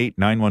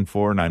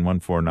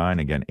 888-914-9149.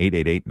 Again,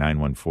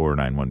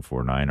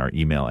 888-914-9149. Our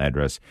email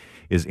address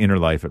is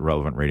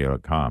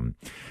innerlife@relevantradio.com.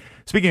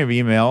 Speaking of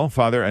email,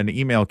 Father, an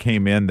email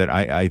came in that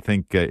I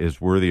think is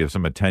worthy of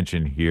some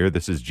attention here.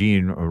 This is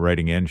Jean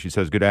writing in. She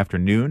says, "Good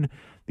afternoon.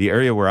 The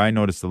area where I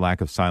notice the lack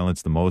of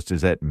silence the most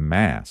is at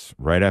Mass,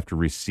 right after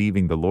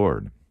receiving the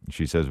Lord."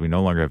 She says, "We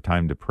no longer have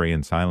time to pray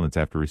in silence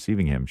after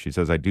receiving him." She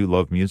says, "I do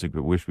love music,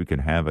 but wish we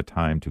could have a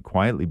time to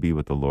quietly be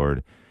with the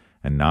Lord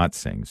and not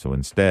sing. So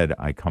instead,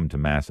 I come to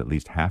Mass at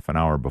least half an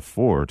hour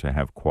before to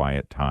have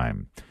quiet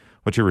time."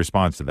 What's your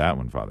response to that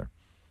one, Father?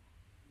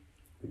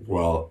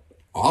 Well,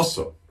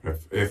 awesome.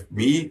 If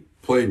me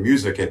playing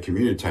music at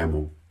communion time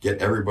will get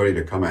everybody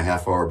to come a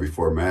half hour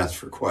before Mass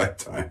for quiet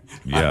time,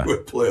 I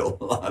would play a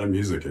lot of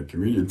music at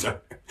communion time.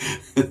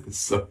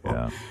 So,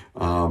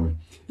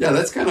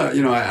 that's kind of,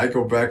 I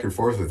go back and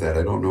forth with that.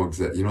 I don't know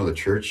exactly, the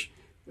church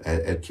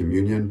at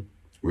communion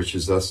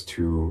wishes us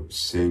to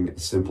sing a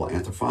simple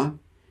antiphon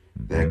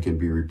that can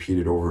be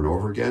repeated over and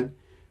over again.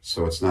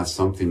 So it's not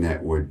something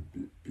that would,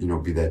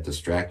 be that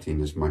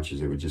distracting as much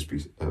as it would just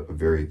be a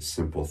very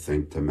simple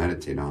thing to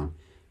meditate on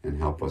and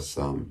help us,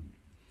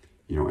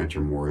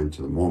 enter more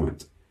into the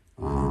moment.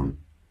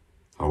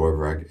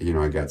 However,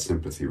 I got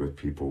sympathy with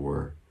people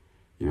where,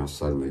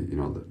 suddenly,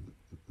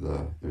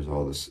 there's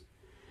all this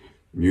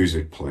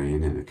music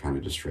playing and it kind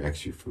of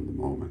distracts you from the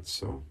moment.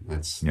 So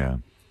that's,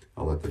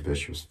 I'll let the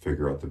bishops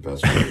figure out the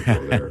best way to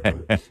go there.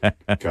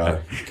 But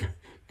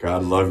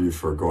God love you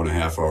for going a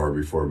half hour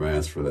before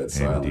Mass for that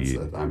silence.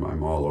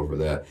 I'm all over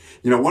that.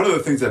 One of the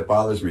things that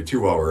bothers me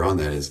too while we're on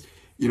that is,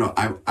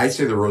 I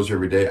say the rosary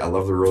every day. I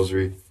love the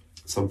rosary.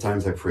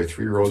 Sometimes I pray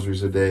 3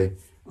 rosaries a day.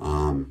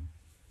 I'm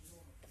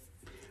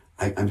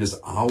just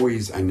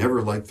always, I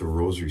never like the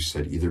rosary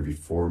said either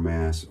before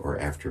Mass or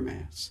after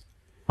Mass.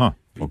 Huh.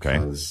 Okay.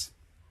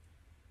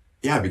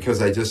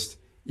 Because I just,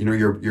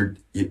 you're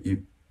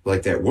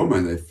like that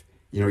woman, if,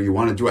 you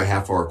want to do a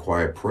half hour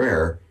quiet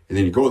prayer and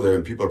then you go there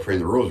and people are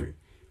praying the rosary.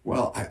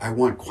 Well, I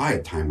want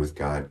quiet time with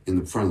God in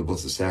the front of the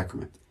Blessed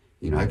Sacrament.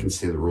 I can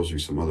say the rosary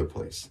some other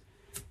place.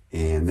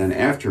 And then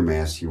after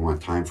Mass, you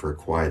want time for a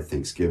quiet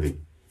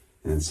Thanksgiving.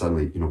 And then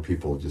suddenly,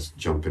 people just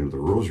jump into the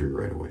rosary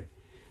right away.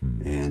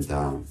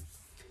 And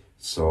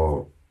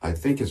so I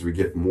think as we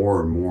get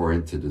more and more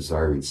into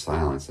desiring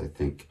silence, I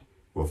think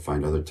we'll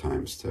find other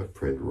times to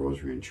pray the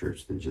rosary in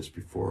church than just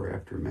before or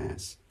after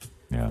Mass.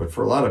 Yeah. But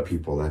for a lot of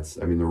people,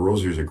 the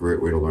rosary is a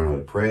great way to learn how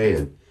to pray,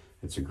 and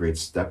it's a great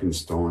stepping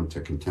stone to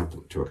a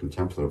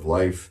contemplative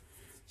life.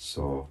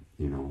 So,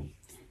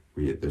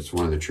 there's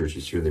one of the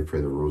churches here, they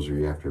pray the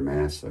rosary after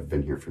Mass. I've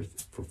been here for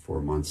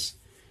 4 months.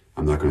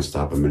 I'm not going to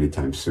stop them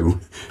anytime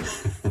soon.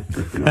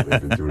 They've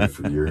been doing it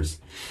for years.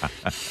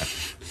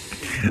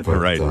 But,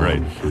 right.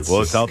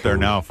 Well, it's out there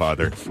now,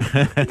 Father.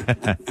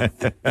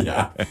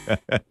 Yeah.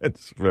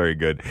 It's very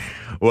good.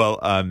 Well,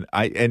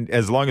 and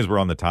as long as we're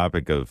on the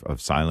topic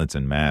of silence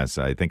and Mass,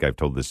 I think I've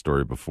told this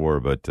story before,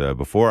 but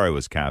before I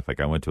was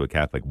Catholic, I went to a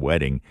Catholic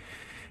wedding,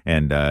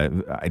 and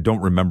I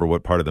don't remember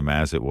what part of the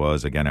Mass it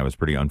was. Again, I was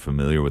pretty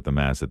unfamiliar with the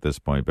Mass at this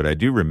point, but I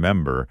do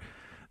remember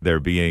there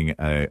being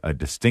a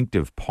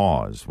distinctive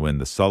pause when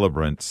the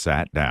celebrant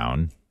sat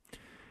down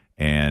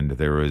and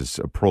there was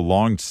a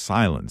prolonged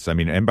silence. I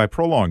mean, and by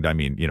prolonged, I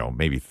mean,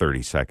 maybe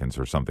 30 seconds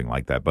or something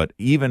like that. But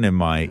even in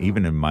my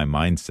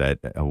mindset,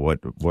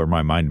 where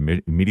my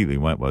mind immediately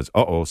went was,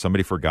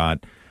 somebody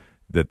forgot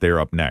that they're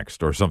up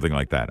next or something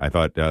like that. I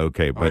thought,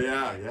 okay, but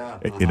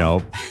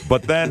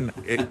but then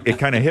it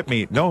kind of hit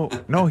me.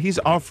 No, he's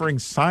offering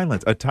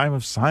silence, a time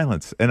of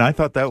silence, and I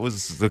thought that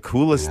was the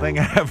coolest thing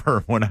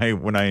ever when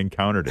I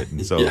encountered it.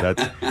 And so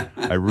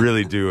I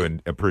really do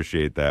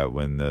appreciate that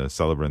when the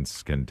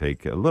celebrants can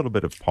take a little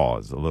bit of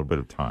pause, a little bit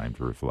of time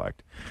to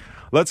reflect.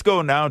 Let's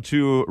go now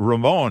to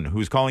Ramon,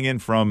 who's calling in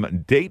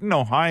from Dayton,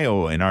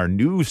 Ohio, in our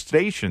new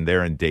station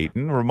there in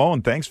Dayton.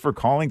 Ramon, thanks for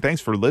calling, thanks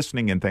for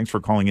listening, and thanks for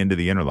calling into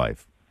the Inner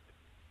Life.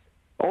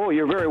 Oh,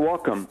 you're very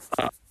welcome.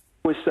 I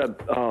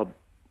was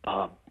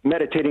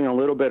meditating a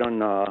little bit on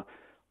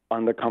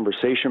the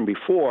conversation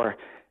before,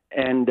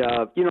 and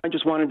I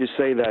just wanted to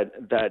say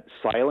that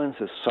silence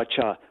is such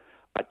a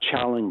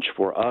challenge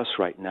for us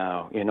right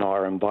now.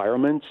 Our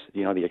environment,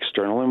 the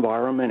external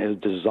environment is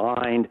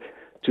designed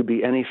to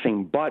be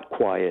anything but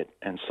quiet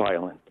and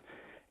silent.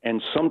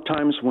 And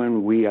sometimes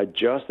when we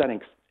adjust that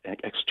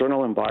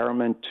external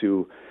environment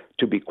to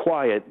be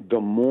quiet, the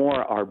more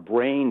our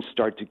brains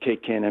start to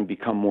kick in and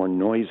become more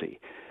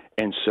noisy.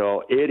 And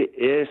so it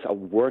is a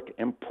work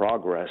in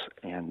progress.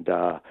 And,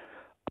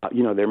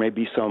 there may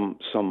be some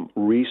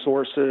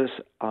resources,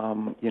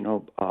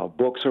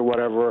 books or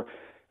whatever,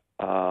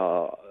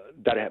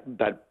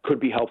 that could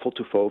be helpful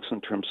to folks in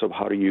terms of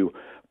how do you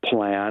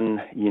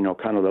plan,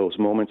 kind of those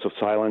moments of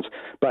silence.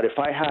 But if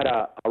I had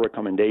a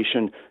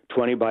recommendation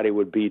to anybody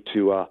would be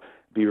to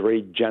be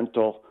very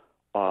gentle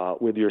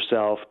with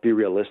yourself, be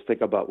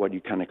realistic about what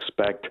you can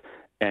expect,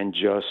 and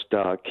just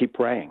keep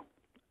praying.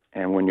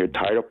 And when you're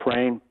tired of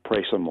praying,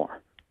 pray some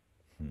more.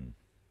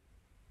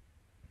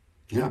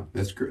 Yeah,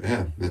 that's good.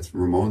 Yeah, that's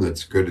Ramon.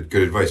 That's good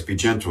advice. Be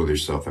gentle with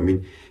yourself. I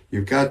mean,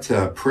 you've got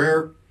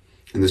prayer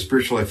and the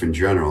spiritual life in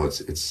general.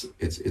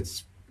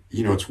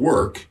 It's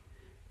work.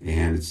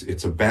 And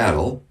it's a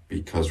battle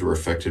because we're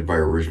affected by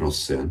original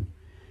sin,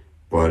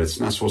 but it's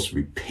not supposed to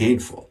be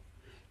painful.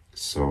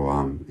 So,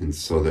 and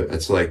so that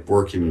it's like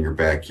working in your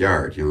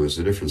backyard. There's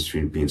a difference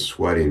between being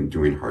sweaty and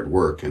doing hard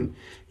work. And,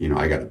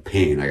 I got a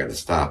pain, I got to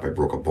stop, I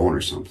broke a bone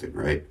or something,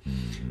 right?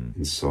 Mm-hmm.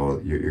 And so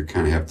you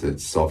kind of have to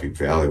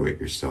self-evaluate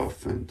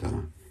yourself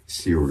and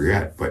see where you're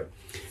at. But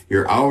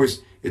you're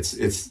always,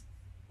 it's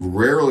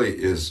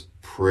rarely is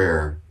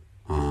prayer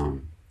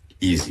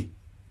easy.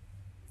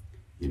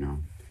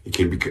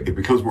 It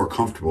becomes more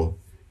comfortable.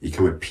 You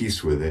come at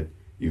peace with it.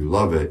 You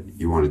love it.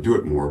 You want to do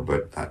it more,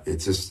 but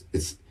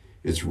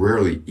it's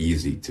rarely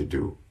easy to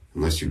do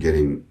unless you're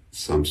getting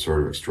some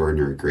sort of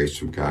extraordinary grace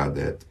from God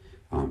that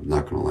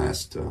not going to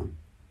last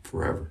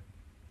forever.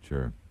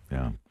 Sure.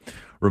 Yeah.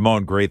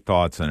 Ramon, great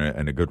thoughts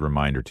and a good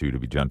reminder, too, to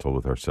be gentle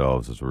with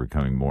ourselves as we're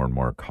becoming more and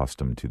more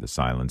accustomed to the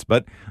silence.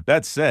 But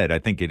that said, I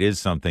think it is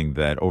something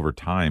that over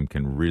time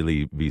can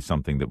really be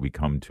something that we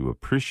come to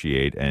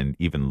appreciate and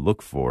even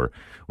look for,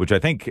 which I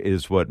think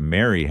is what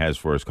Mary has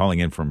for us, calling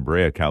in from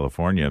Brea,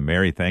 California.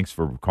 Mary, thanks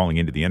for calling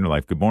into the Inner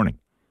Life. Good morning.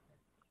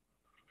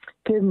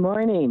 Good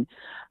morning.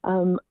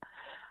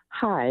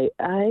 Hi.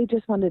 I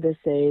just wanted to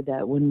say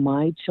that when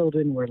my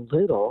children were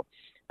little,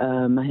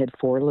 I had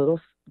 4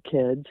 little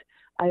kids.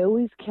 I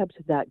always kept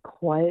that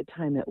quiet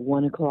time at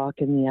 1 o'clock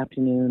in the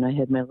afternoon. I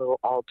had my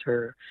little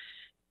altar,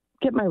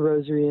 get my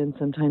rosary in.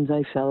 Sometimes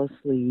I fell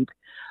asleep,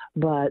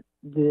 but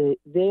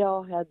they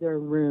all had their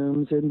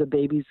rooms and the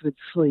babies would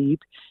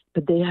sleep,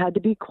 but they had to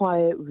be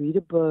quiet, read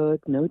a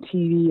book, no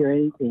TV or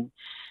anything.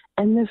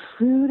 And the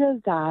fruit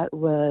of that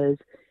was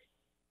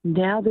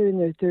now they're in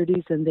their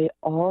 30s and they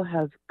all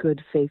have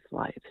good faith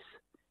lives.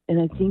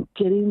 And I think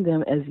getting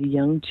them as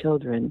young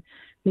children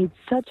made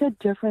such a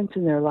difference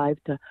in their life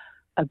to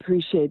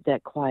appreciate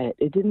that quiet.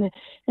 It didn't,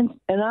 and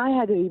I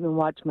had to even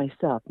watch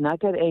myself, not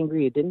get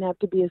angry. It didn't have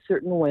to be a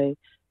certain way.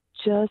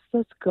 Just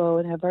let's go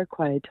and have our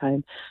quiet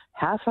time.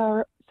 Half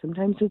hour,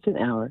 sometimes it's an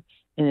hour,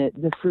 and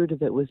the fruit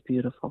of it was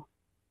beautiful.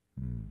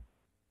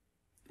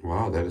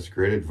 Wow, that is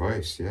great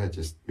advice. Yeah,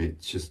 just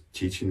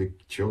teaching the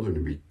children to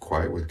be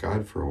quiet with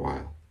God for a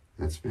while.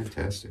 That's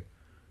fantastic.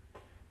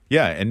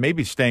 Yeah, and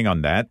maybe staying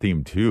on that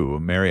theme too,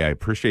 Mary, I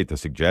appreciate the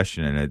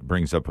suggestion, and it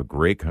brings up a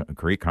great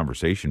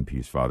conversation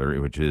piece, Father,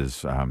 which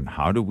is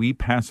how do we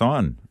pass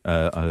on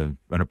an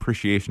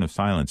appreciation of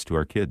silence to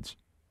our kids?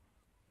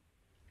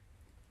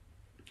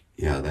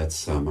 Yeah,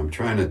 that's I'm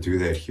trying to do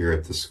that here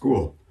at the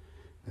school.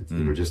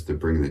 Just to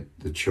bring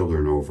the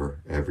children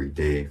over every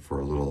day for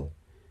a little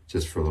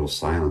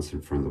silence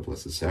in front of the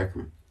Blessed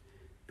Sacrament,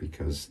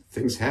 because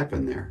things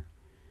happen there,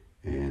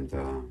 and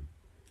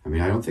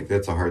I don't think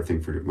that's a hard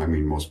thing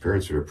most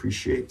parents would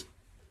appreciate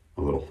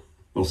a little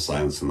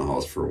silence in the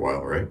house for a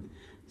while, right?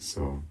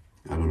 So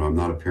I don't know. I'm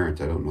not a parent.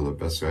 I don't know the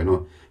best.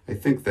 So I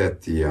think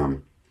that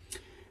the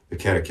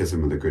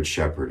Catechism of the Good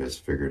Shepherd has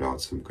figured out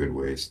some good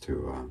ways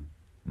to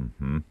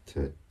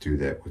do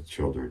that with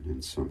children,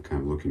 and so I'm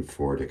kind of looking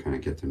forward to kind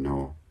of get to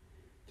know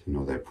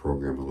that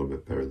program a little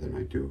bit better than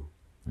I do.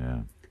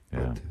 Yeah.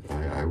 But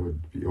I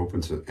would be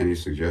open to any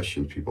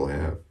suggestions people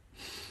have.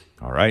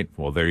 All right.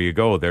 Well, there you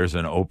go. There's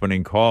an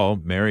opening call.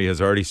 Mary has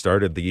already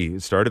started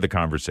the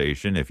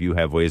conversation. If you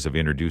have ways of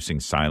introducing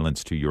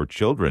silence to your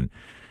children,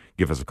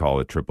 give us a call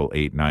at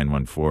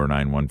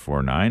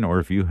 888-914-9149.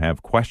 Or if you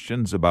have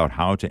questions about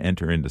how to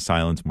enter into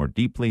silence more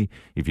deeply,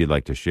 if you'd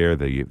like to share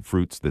the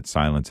fruits that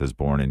silence has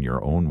borne in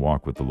your own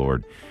walk with the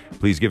Lord,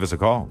 please give us a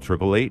call,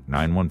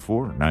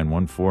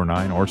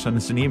 888-914-9149, or send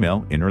us an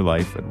email,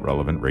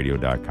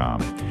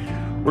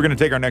 innerlife@relevantradio.com. We're going to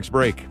take our next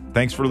break.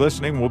 Thanks for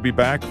listening. We'll be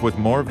back with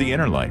more of The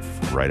Inner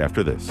Life right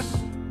after this.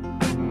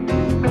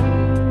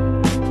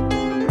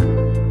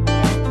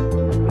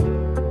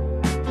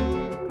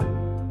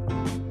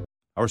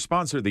 Our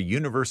sponsor, the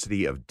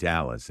University of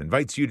Dallas,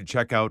 invites you to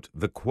check out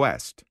The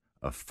Quest,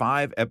 a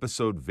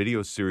 5-episode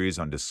video series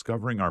on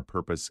discovering our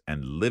purpose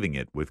and living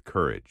it with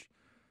courage.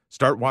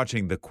 Start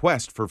watching The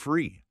Quest for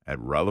free at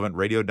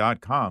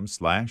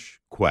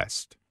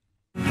relevantradio.com/quest.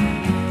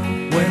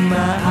 When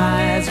my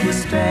eyes were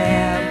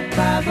stabbed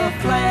by the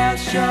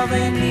flash of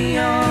a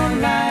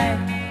neon light,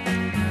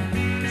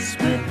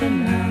 split the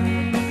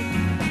night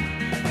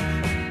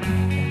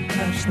and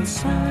touched the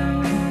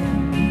sound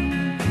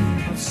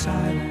of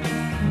silence.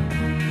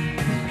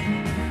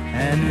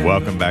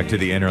 Welcome back to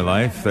The Inner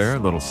Life. There,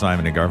 little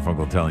Simon and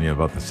Garfunkel telling you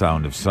about the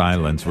sound of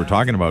silence. We're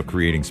talking about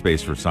creating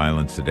space for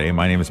silence today.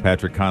 My name is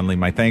Patrick Conley.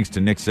 My thanks to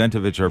Nick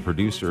Zentovich, our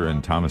producer,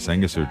 and Thomas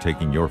Engesser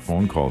taking your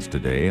phone calls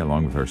today,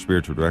 along with our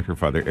spiritual director,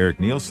 Father Eric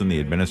Nielsen, the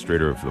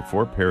administrator of the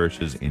 4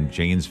 parishes in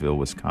Janesville,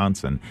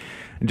 Wisconsin.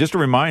 And just a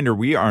reminder,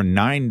 we are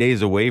 9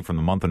 days away from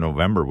the month of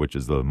November, which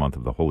is the month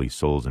of the Holy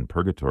Souls in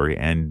Purgatory.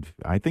 And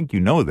I think you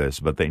know this,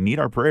 but they need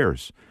our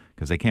prayers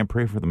because they can't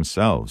pray for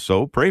themselves.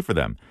 So pray for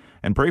them.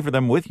 And pray for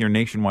them with your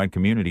nationwide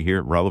community here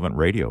at Relevant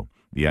Radio.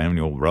 The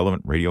annual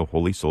Relevant Radio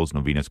Holy Souls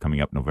Novena is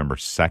coming up November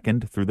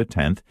 2nd through the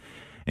 10th.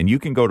 And you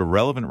can go to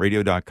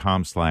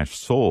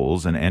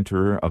relevantradio.com/souls and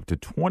enter up to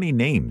 20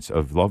 names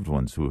of loved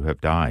ones who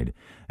have died.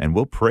 And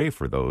we'll pray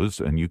for those,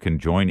 and you can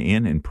join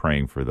in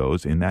praying for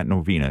those in that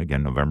novena.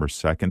 Again, November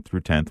 2nd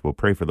through 10th. We'll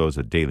pray for those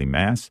at Daily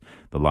Mass,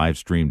 the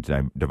live-streamed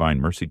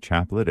Divine Mercy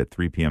Chaplet at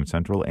 3 p.m.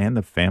 Central, and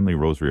the Family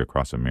Rosary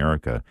Across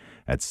America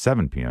at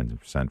 7 p.m.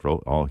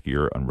 Central, all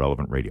here on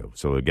Relevant Radio.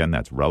 So again,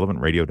 that's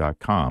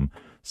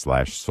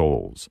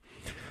relevantradio.com/souls.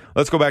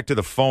 Let's go back to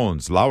the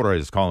phones. Laura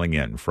is calling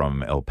in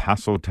from El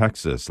Paso,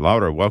 Texas.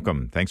 Laura,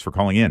 welcome. Thanks for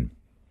calling in.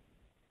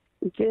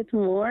 Good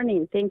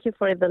morning. Thank you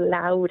for the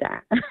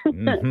Laura.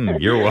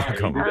 You're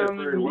welcome. You did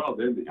very well,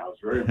 didn't you? I was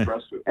very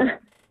impressed with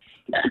that.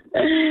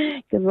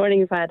 Good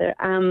morning, Father.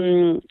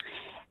 I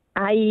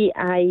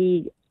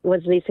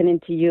was listening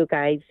to you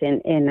guys,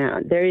 and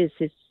there is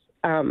this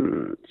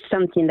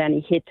something that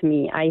hit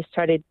me. I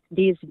started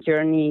this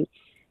journey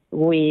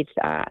with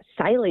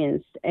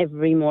silence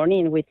every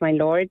morning with my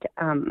Lord,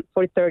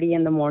 4:30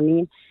 in the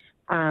morning.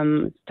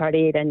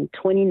 Started in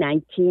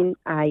 2019.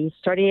 I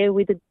started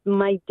with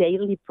my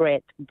Daily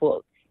Bread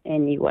book,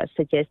 and it was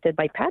suggested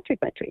by Patrick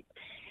Madrid.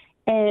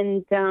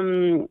 And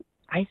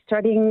I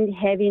started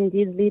having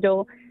this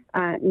little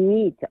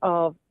need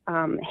of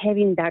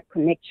having that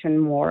connection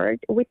more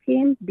with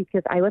him,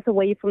 because I was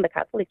away from the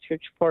Catholic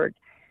Church for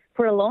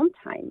a long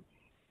time.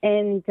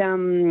 And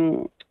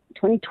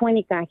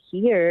 2020 got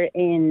here,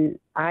 and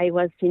I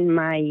was in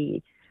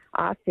my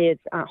office,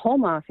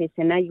 home office,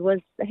 and I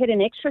had an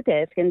extra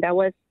desk, and that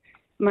was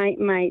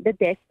the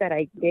desk that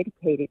I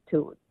dedicated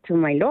to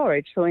my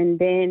Lord. So, and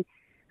then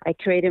I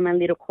created my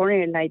little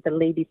corner, like the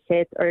lady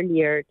said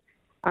earlier.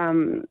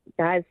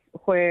 That's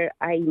where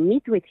I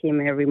meet with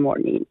him every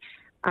morning.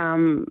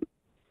 I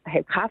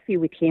have coffee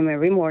with him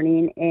every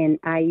morning, and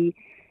I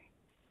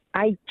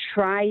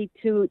try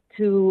to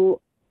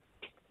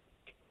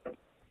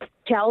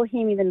tell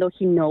him, even though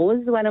he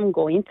knows what I'm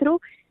going through,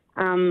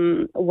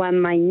 what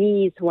my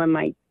needs,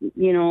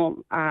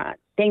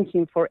 thank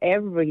him for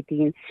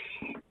everything.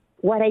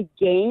 What I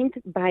gained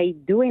by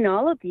doing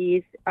all of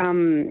this,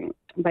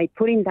 by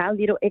putting that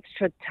little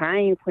extra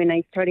time, when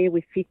I started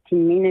with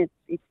 15 minutes,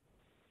 it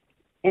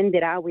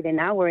ended up with an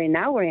hour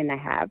and a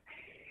half,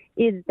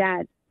 is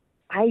that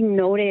I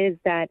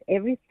noticed that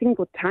every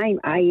single time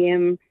I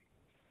am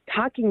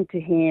talking to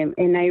him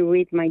and I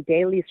read my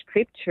daily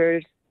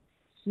scriptures,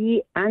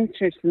 he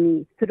answers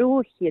me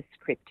through his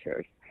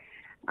scriptures.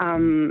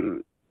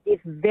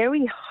 It's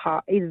very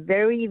hard. It's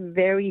very,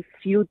 very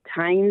few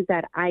times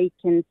that I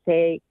can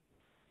say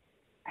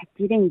I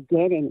didn't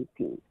get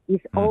anything.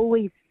 He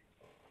always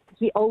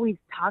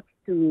talks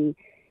to me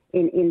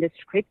in the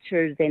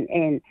scriptures,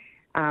 and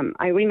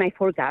I read my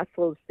 4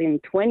 Gospels in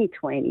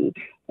 2020,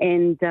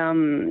 and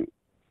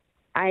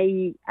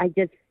I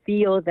just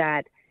feel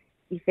that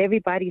if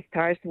everybody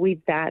starts with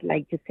that,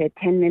 like you said,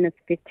 10 minutes,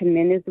 15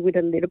 minutes, with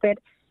a little bit,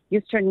 you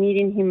start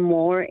needing him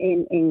more,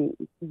 and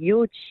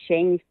you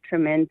change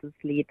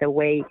tremendously the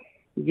way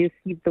you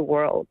see the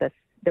world,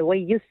 the way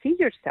you see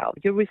yourself.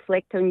 You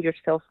reflect on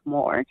yourself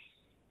more,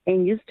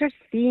 and you start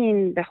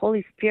seeing the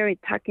Holy Spirit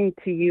talking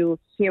to you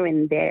here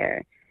and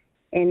there.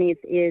 And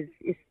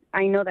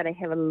I know that I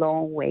have a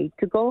long way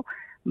to go,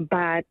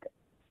 but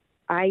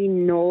I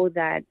know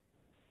that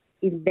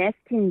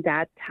investing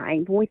that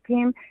time with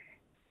him,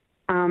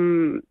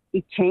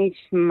 it changed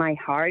my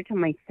heart,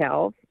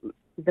 myself,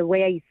 the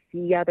way I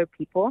see other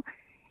people,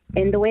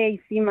 and the way I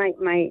see my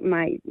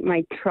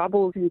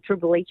troubles and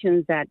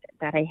tribulations that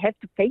I have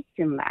to face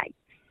in life.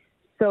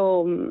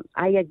 So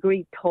I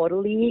agree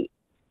totally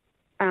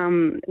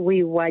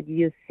with what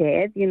you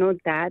said.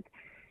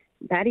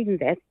 That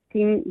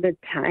investing the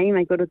time.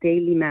 I go to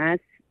daily mass.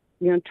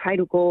 Try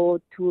to go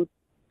to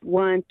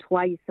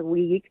twice a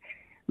week.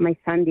 My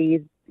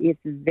Sunday is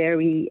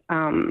very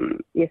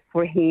is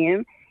for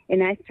him,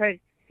 and I started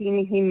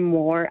seeing him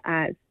more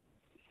as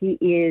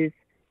he's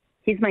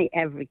my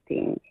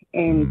everything.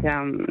 And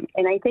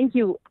I thank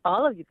you,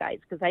 all of you guys,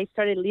 because I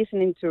started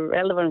listening to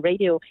Relevant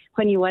Radio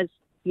when it was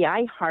the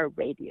iHeart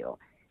Radio,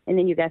 and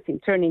then you guys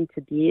turned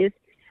into this.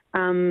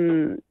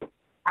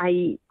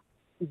 I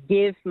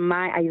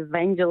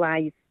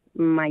evangelize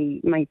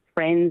my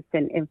friends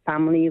and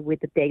family with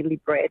the Daily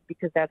Bread,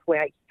 because that's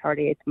where I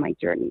started my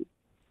journey.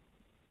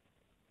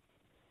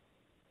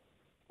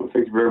 Well,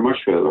 thank you very much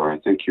for that, Laura. I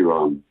think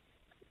you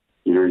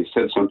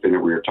said something that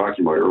we were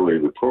talking about earlier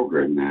in the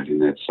program, that in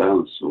that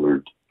silence you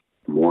learned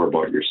more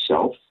about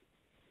yourself.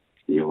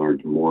 You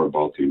learned more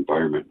about the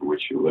environment in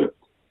which you lived,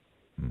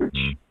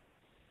 which,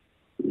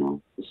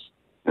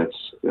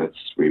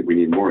 we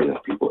need more of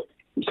that.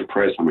 I'm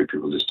surprised how many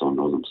people just don't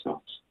know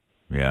themselves.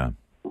 Yeah.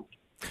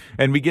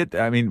 And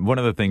one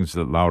of the things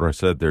that Laura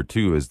said there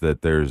too is that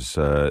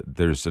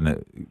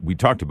we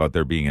talked about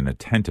there being an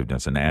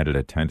added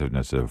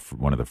attentiveness of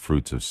one of the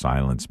fruits of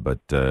silence, but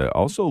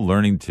also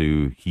learning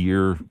to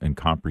hear and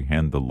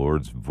comprehend the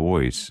Lord's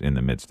voice in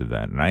the midst of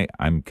that. And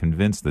I'm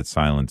convinced that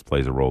silence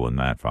plays a role in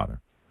that, Father.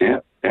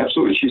 Yeah,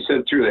 absolutely. She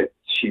said too that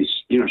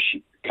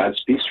God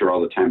speaks to her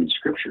all the time in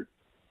Scripture.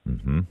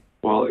 Mm-hmm.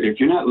 Well, if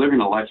you're not living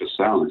a life of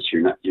silence,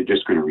 you're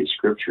just going to read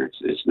scripture.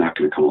 It's not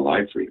going to come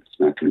alive for you. It's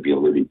not going to be a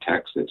living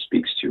text that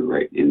speaks to you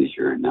right in the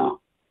here and now.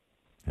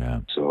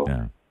 Yeah. So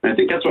yeah. And I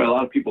think that's why a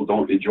lot of people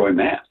don't enjoy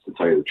Mass, to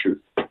tell you the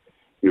truth.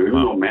 Even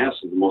though Mass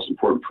is the most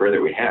important prayer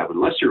that we have,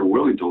 unless you're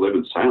willing to live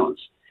in silence,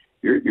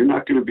 you're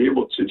not going to be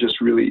able to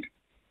just really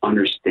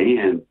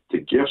understand the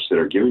gifts that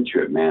are given to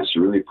you at Mass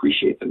and really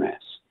appreciate the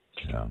Mass.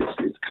 Yeah.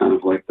 It's kind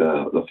of like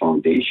the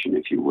foundation,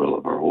 if you will,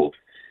 of our whole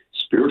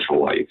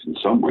spiritual life in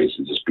some ways,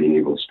 is just being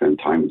able to spend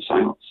time in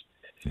silence.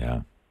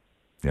 Yeah.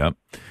 Yep.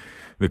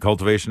 The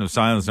cultivation of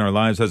silence in our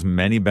lives has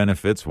many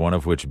benefits, one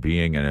of which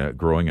being a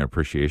growing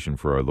appreciation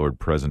for our Lord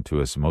present to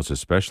us, most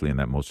especially in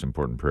that most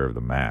important prayer of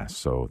the Mass.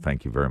 So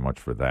thank you very much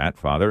for that,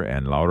 Father.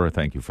 And Laura,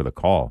 thank you for the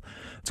call.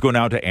 Let's go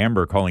now to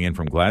Amber calling in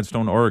from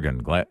Gladstone,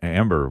 Oregon.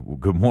 Amber,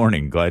 good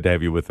morning. Glad to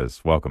have you with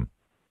us. Welcome.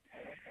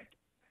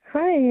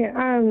 Hi.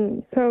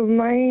 So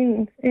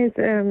mine is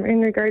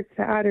in regards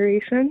to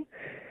adoration.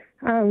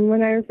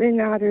 When I was in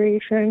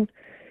adoration,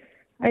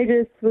 I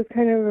just was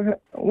kind of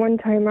one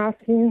time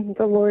asking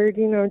the Lord,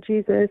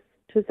 Jesus,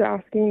 just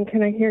asking,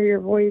 can I hear your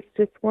voice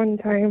just one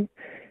time?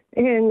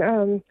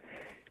 And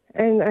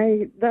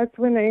that's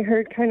when I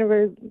heard kind of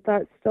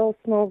that still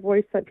small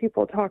voice that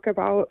people talk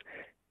about,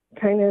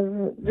 kind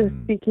of just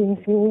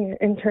speaking to me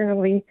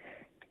internally.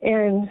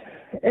 And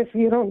if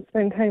you don't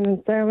spend time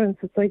in silence,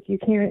 it's like you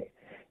can't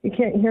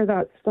hear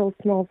that still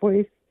small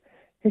voice,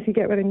 if you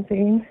get what I'm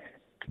saying.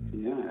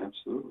 Yeah,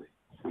 absolutely.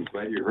 I'm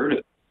glad you heard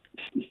it.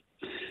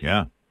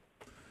 Yeah,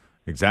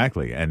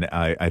 exactly. And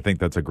I think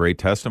that's a great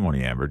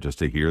testimony, Amber, just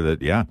to hear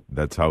that, yeah,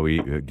 that's how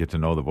we get to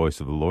know the voice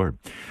of the Lord.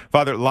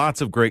 Father, lots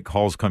of great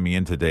calls coming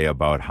in today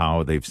about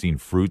how they've seen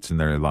fruits in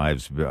their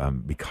lives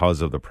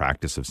because of the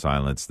practice of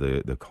silence,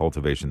 the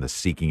cultivation, the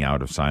seeking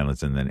out of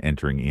silence, and then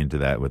entering into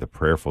that with a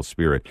prayerful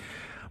spirit.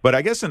 But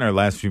I guess in our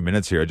last few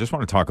minutes here, I just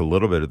want to talk a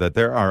little bit that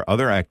there are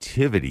other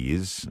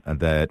activities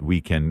that we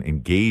can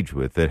engage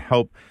with that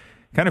help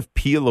kind of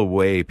peel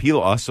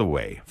us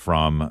away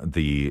from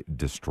the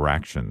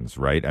distractions,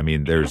 right? I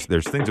mean, there's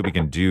things that we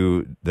can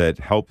do that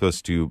help us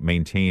to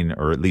maintain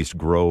or at least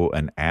grow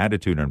an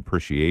attitude and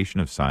appreciation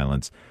of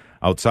silence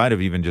outside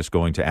of even just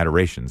going to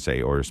adoration,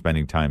 say, or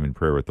spending time in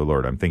prayer with the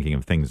Lord. I'm thinking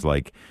of things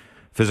like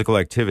physical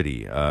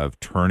activity, of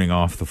turning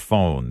off the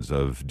phones,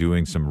 of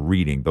doing some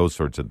reading, those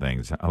sorts of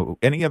things.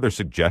 Any other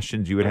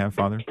suggestions you would have,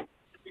 Father?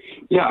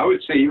 Yeah, I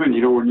would say even,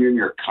 when you're in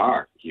your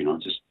car,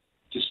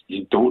 just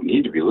you don't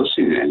need to be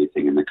listening to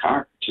anything in the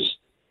car. Just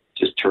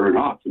turn it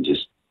off and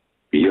just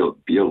be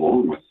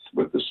alone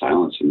with the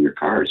silence in your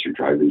car as you're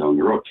driving down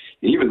the road.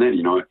 And even then,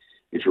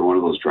 if you're one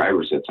of those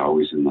drivers that's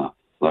always in the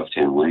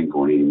left-hand lane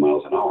going 80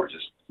 miles an hour,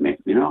 just make,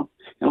 it'll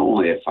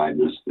only add 5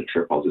 minutes to the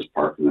trip. I'll just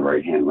park in the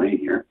right-hand lane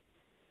here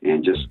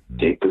and just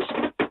take this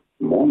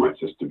moment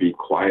just to be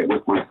quiet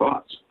with my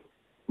thoughts.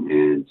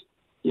 And,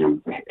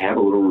 have a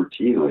little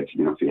routine. Like,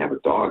 if you have a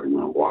dog, I'm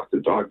going to walk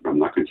the dog, but I'm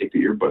not going to take the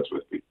earbuds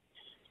with me.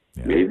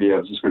 Yeah. Maybe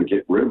I'm just going to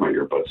get rid of my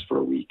earbuds for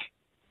a week.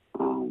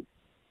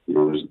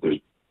 There's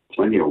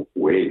plenty of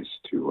ways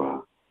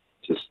to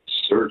just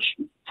search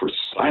for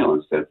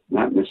silence that's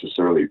not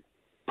necessarily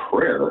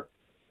prayer.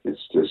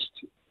 It's just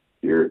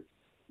you're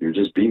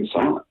just being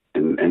silent,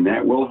 and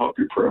that will help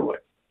your prayer life.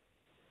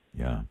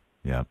 Yeah.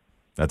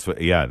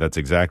 That's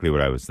exactly what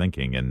I was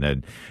thinking. And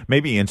then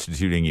maybe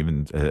instituting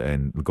even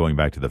and going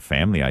back to the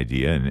family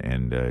idea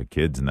and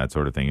kids and that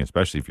sort of thing,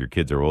 especially if your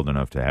kids are old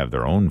enough to have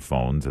their own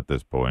phones at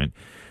this point.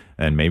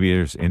 And maybe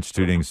there's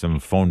instituting some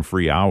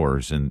phone-free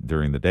hours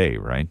during the day,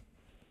 right?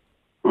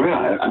 Well,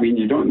 yeah, I mean,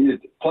 you don't need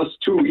it. Plus,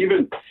 too,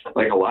 even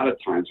like a lot of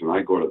times when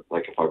I go to,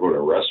 like if I go to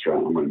a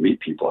restaurant, I'm going to meet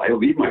people, I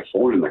leave my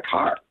phone in the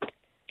car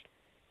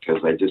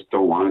because I just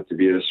don't want it to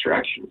be a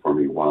distraction for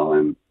me while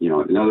I'm, in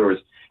other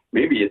words,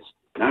 maybe it's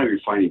not if you're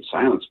finding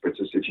silence, but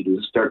just if you can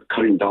just start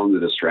cutting down the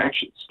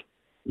distractions.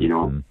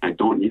 I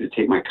don't need to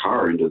take my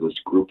car into this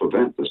group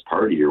event, this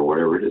party or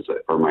whatever it is,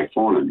 or my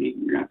phone. I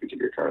mean, you're not going to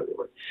take your car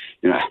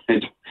there.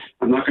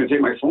 I'm not going to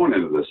take my phone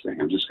into this thing.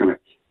 I'm just going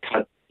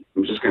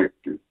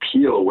to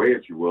peel away,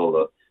 if you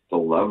will, the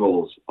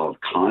levels of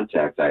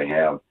contact I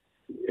have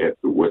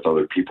with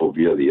other people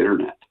via the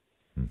internet.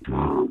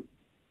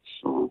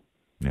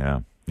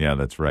 Yeah,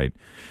 that's right.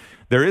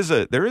 There is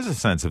a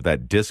sense of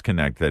that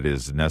disconnect that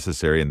is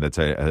necessary, and that's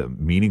a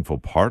meaningful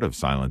part of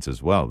silence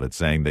as well. That's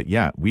saying that,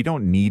 yeah, we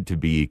don't need to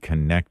be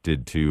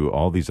connected to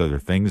all these other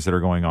things that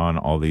are going on,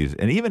 all these,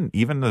 and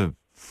even the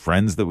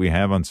friends that we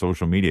have on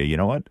social media. You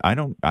know what?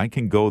 I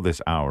can go this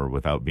hour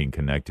without being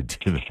connected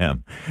to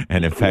them.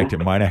 And in fact, it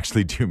might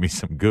actually do me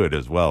some good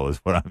as well, is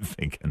what I'm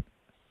thinking.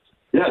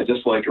 Yeah,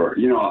 just like,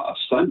 a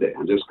Sunday,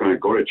 I'm just going to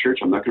go to church.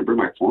 I'm not going to bring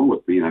my phone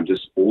with me, and I'm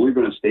just only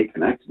going to stay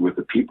connected with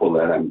the people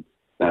that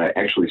I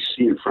actually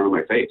see in front of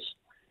my face.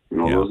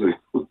 Those are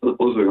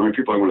the only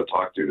people I want to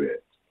talk to today.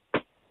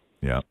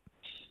 Yeah,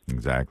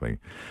 exactly.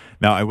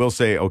 Now, I will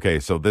say, okay,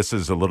 so this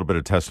is a little bit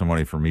of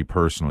testimony for me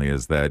personally,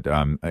 is that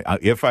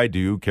if I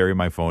do carry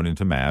my phone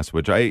into Mass,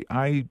 which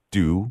I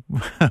do,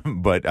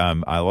 but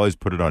I'll always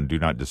put it on Do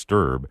Not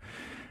Disturb.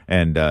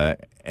 And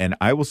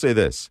I will say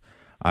this,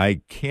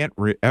 I can't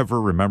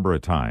ever remember a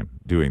time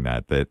doing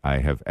that I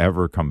have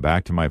ever come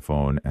back to my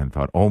phone and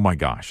thought, oh my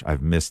gosh,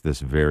 I've missed this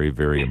very,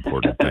 very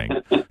important thing.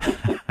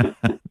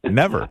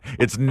 Never.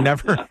 It's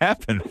never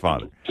happened,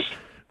 Father.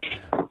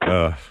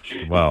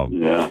 Wow.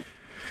 Yeah.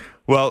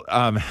 Well,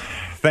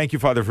 thank you,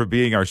 Father, for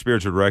being our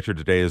spiritual director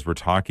today as we're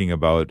talking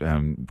about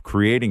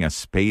creating a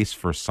space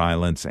for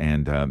silence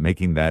and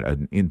making that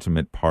an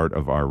intimate part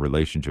of our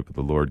relationship with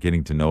the Lord,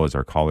 getting to know, as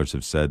our callers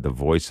have said, the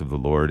voice of the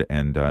Lord,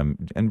 and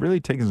really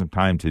taking some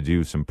time to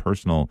do some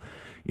personal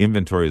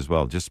inventory as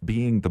well, just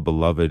being the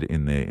beloved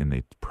in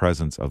the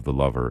presence of the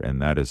lover.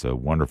 And that is a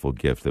wonderful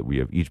gift that we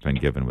have each been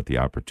given with the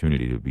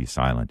opportunity to be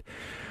silent.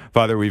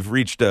 Father, we've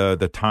reached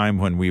the time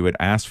when we would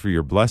ask for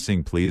your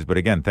blessing, please. But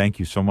again, thank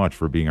you so much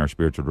for being our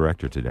spiritual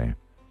director today.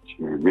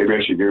 Sure. Maybe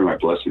I should give you my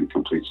blessing,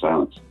 complete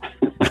silence.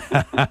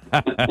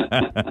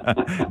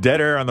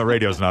 Dead air on the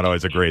radio is not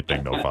always a great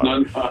thing, though, Father.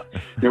 No.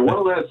 Yeah,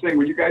 one last thing.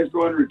 When you guys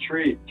go on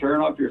retreat,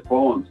 turn off your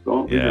phones.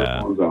 Don't leave your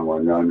phones on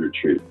while you're on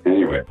retreat.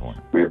 Anyway,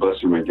 may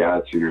blessing my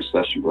God's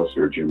intercession, blessed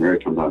Virgin Mary,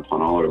 come down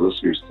upon all our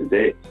listeners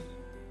today.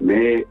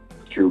 May,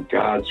 through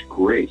God's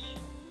grace,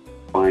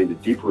 find a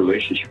deep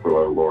relationship with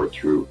our Lord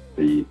through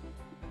the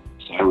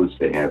silence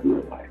they have in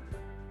their life.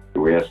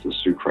 And we ask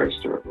this through Christ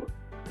our Lord.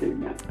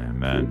 Amen.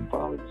 Amen.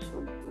 Father,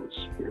 Son, and Holy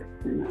Spirit.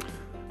 Amen.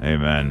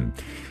 Amen.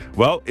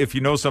 Well, if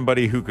you know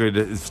somebody who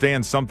could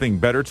stand something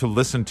better to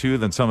listen to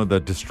than some of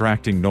the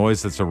distracting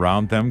noise that's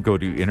around them, go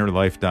to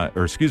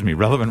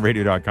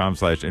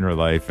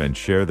relevantradio.com/innerlife and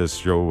share this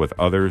show with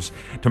others.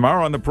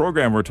 Tomorrow on the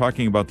program, we're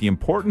talking about the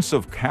importance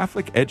of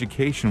Catholic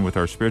education with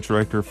our spiritual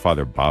director,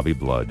 Father Bobby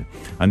Blood.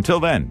 Until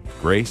then,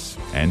 grace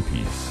and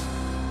peace.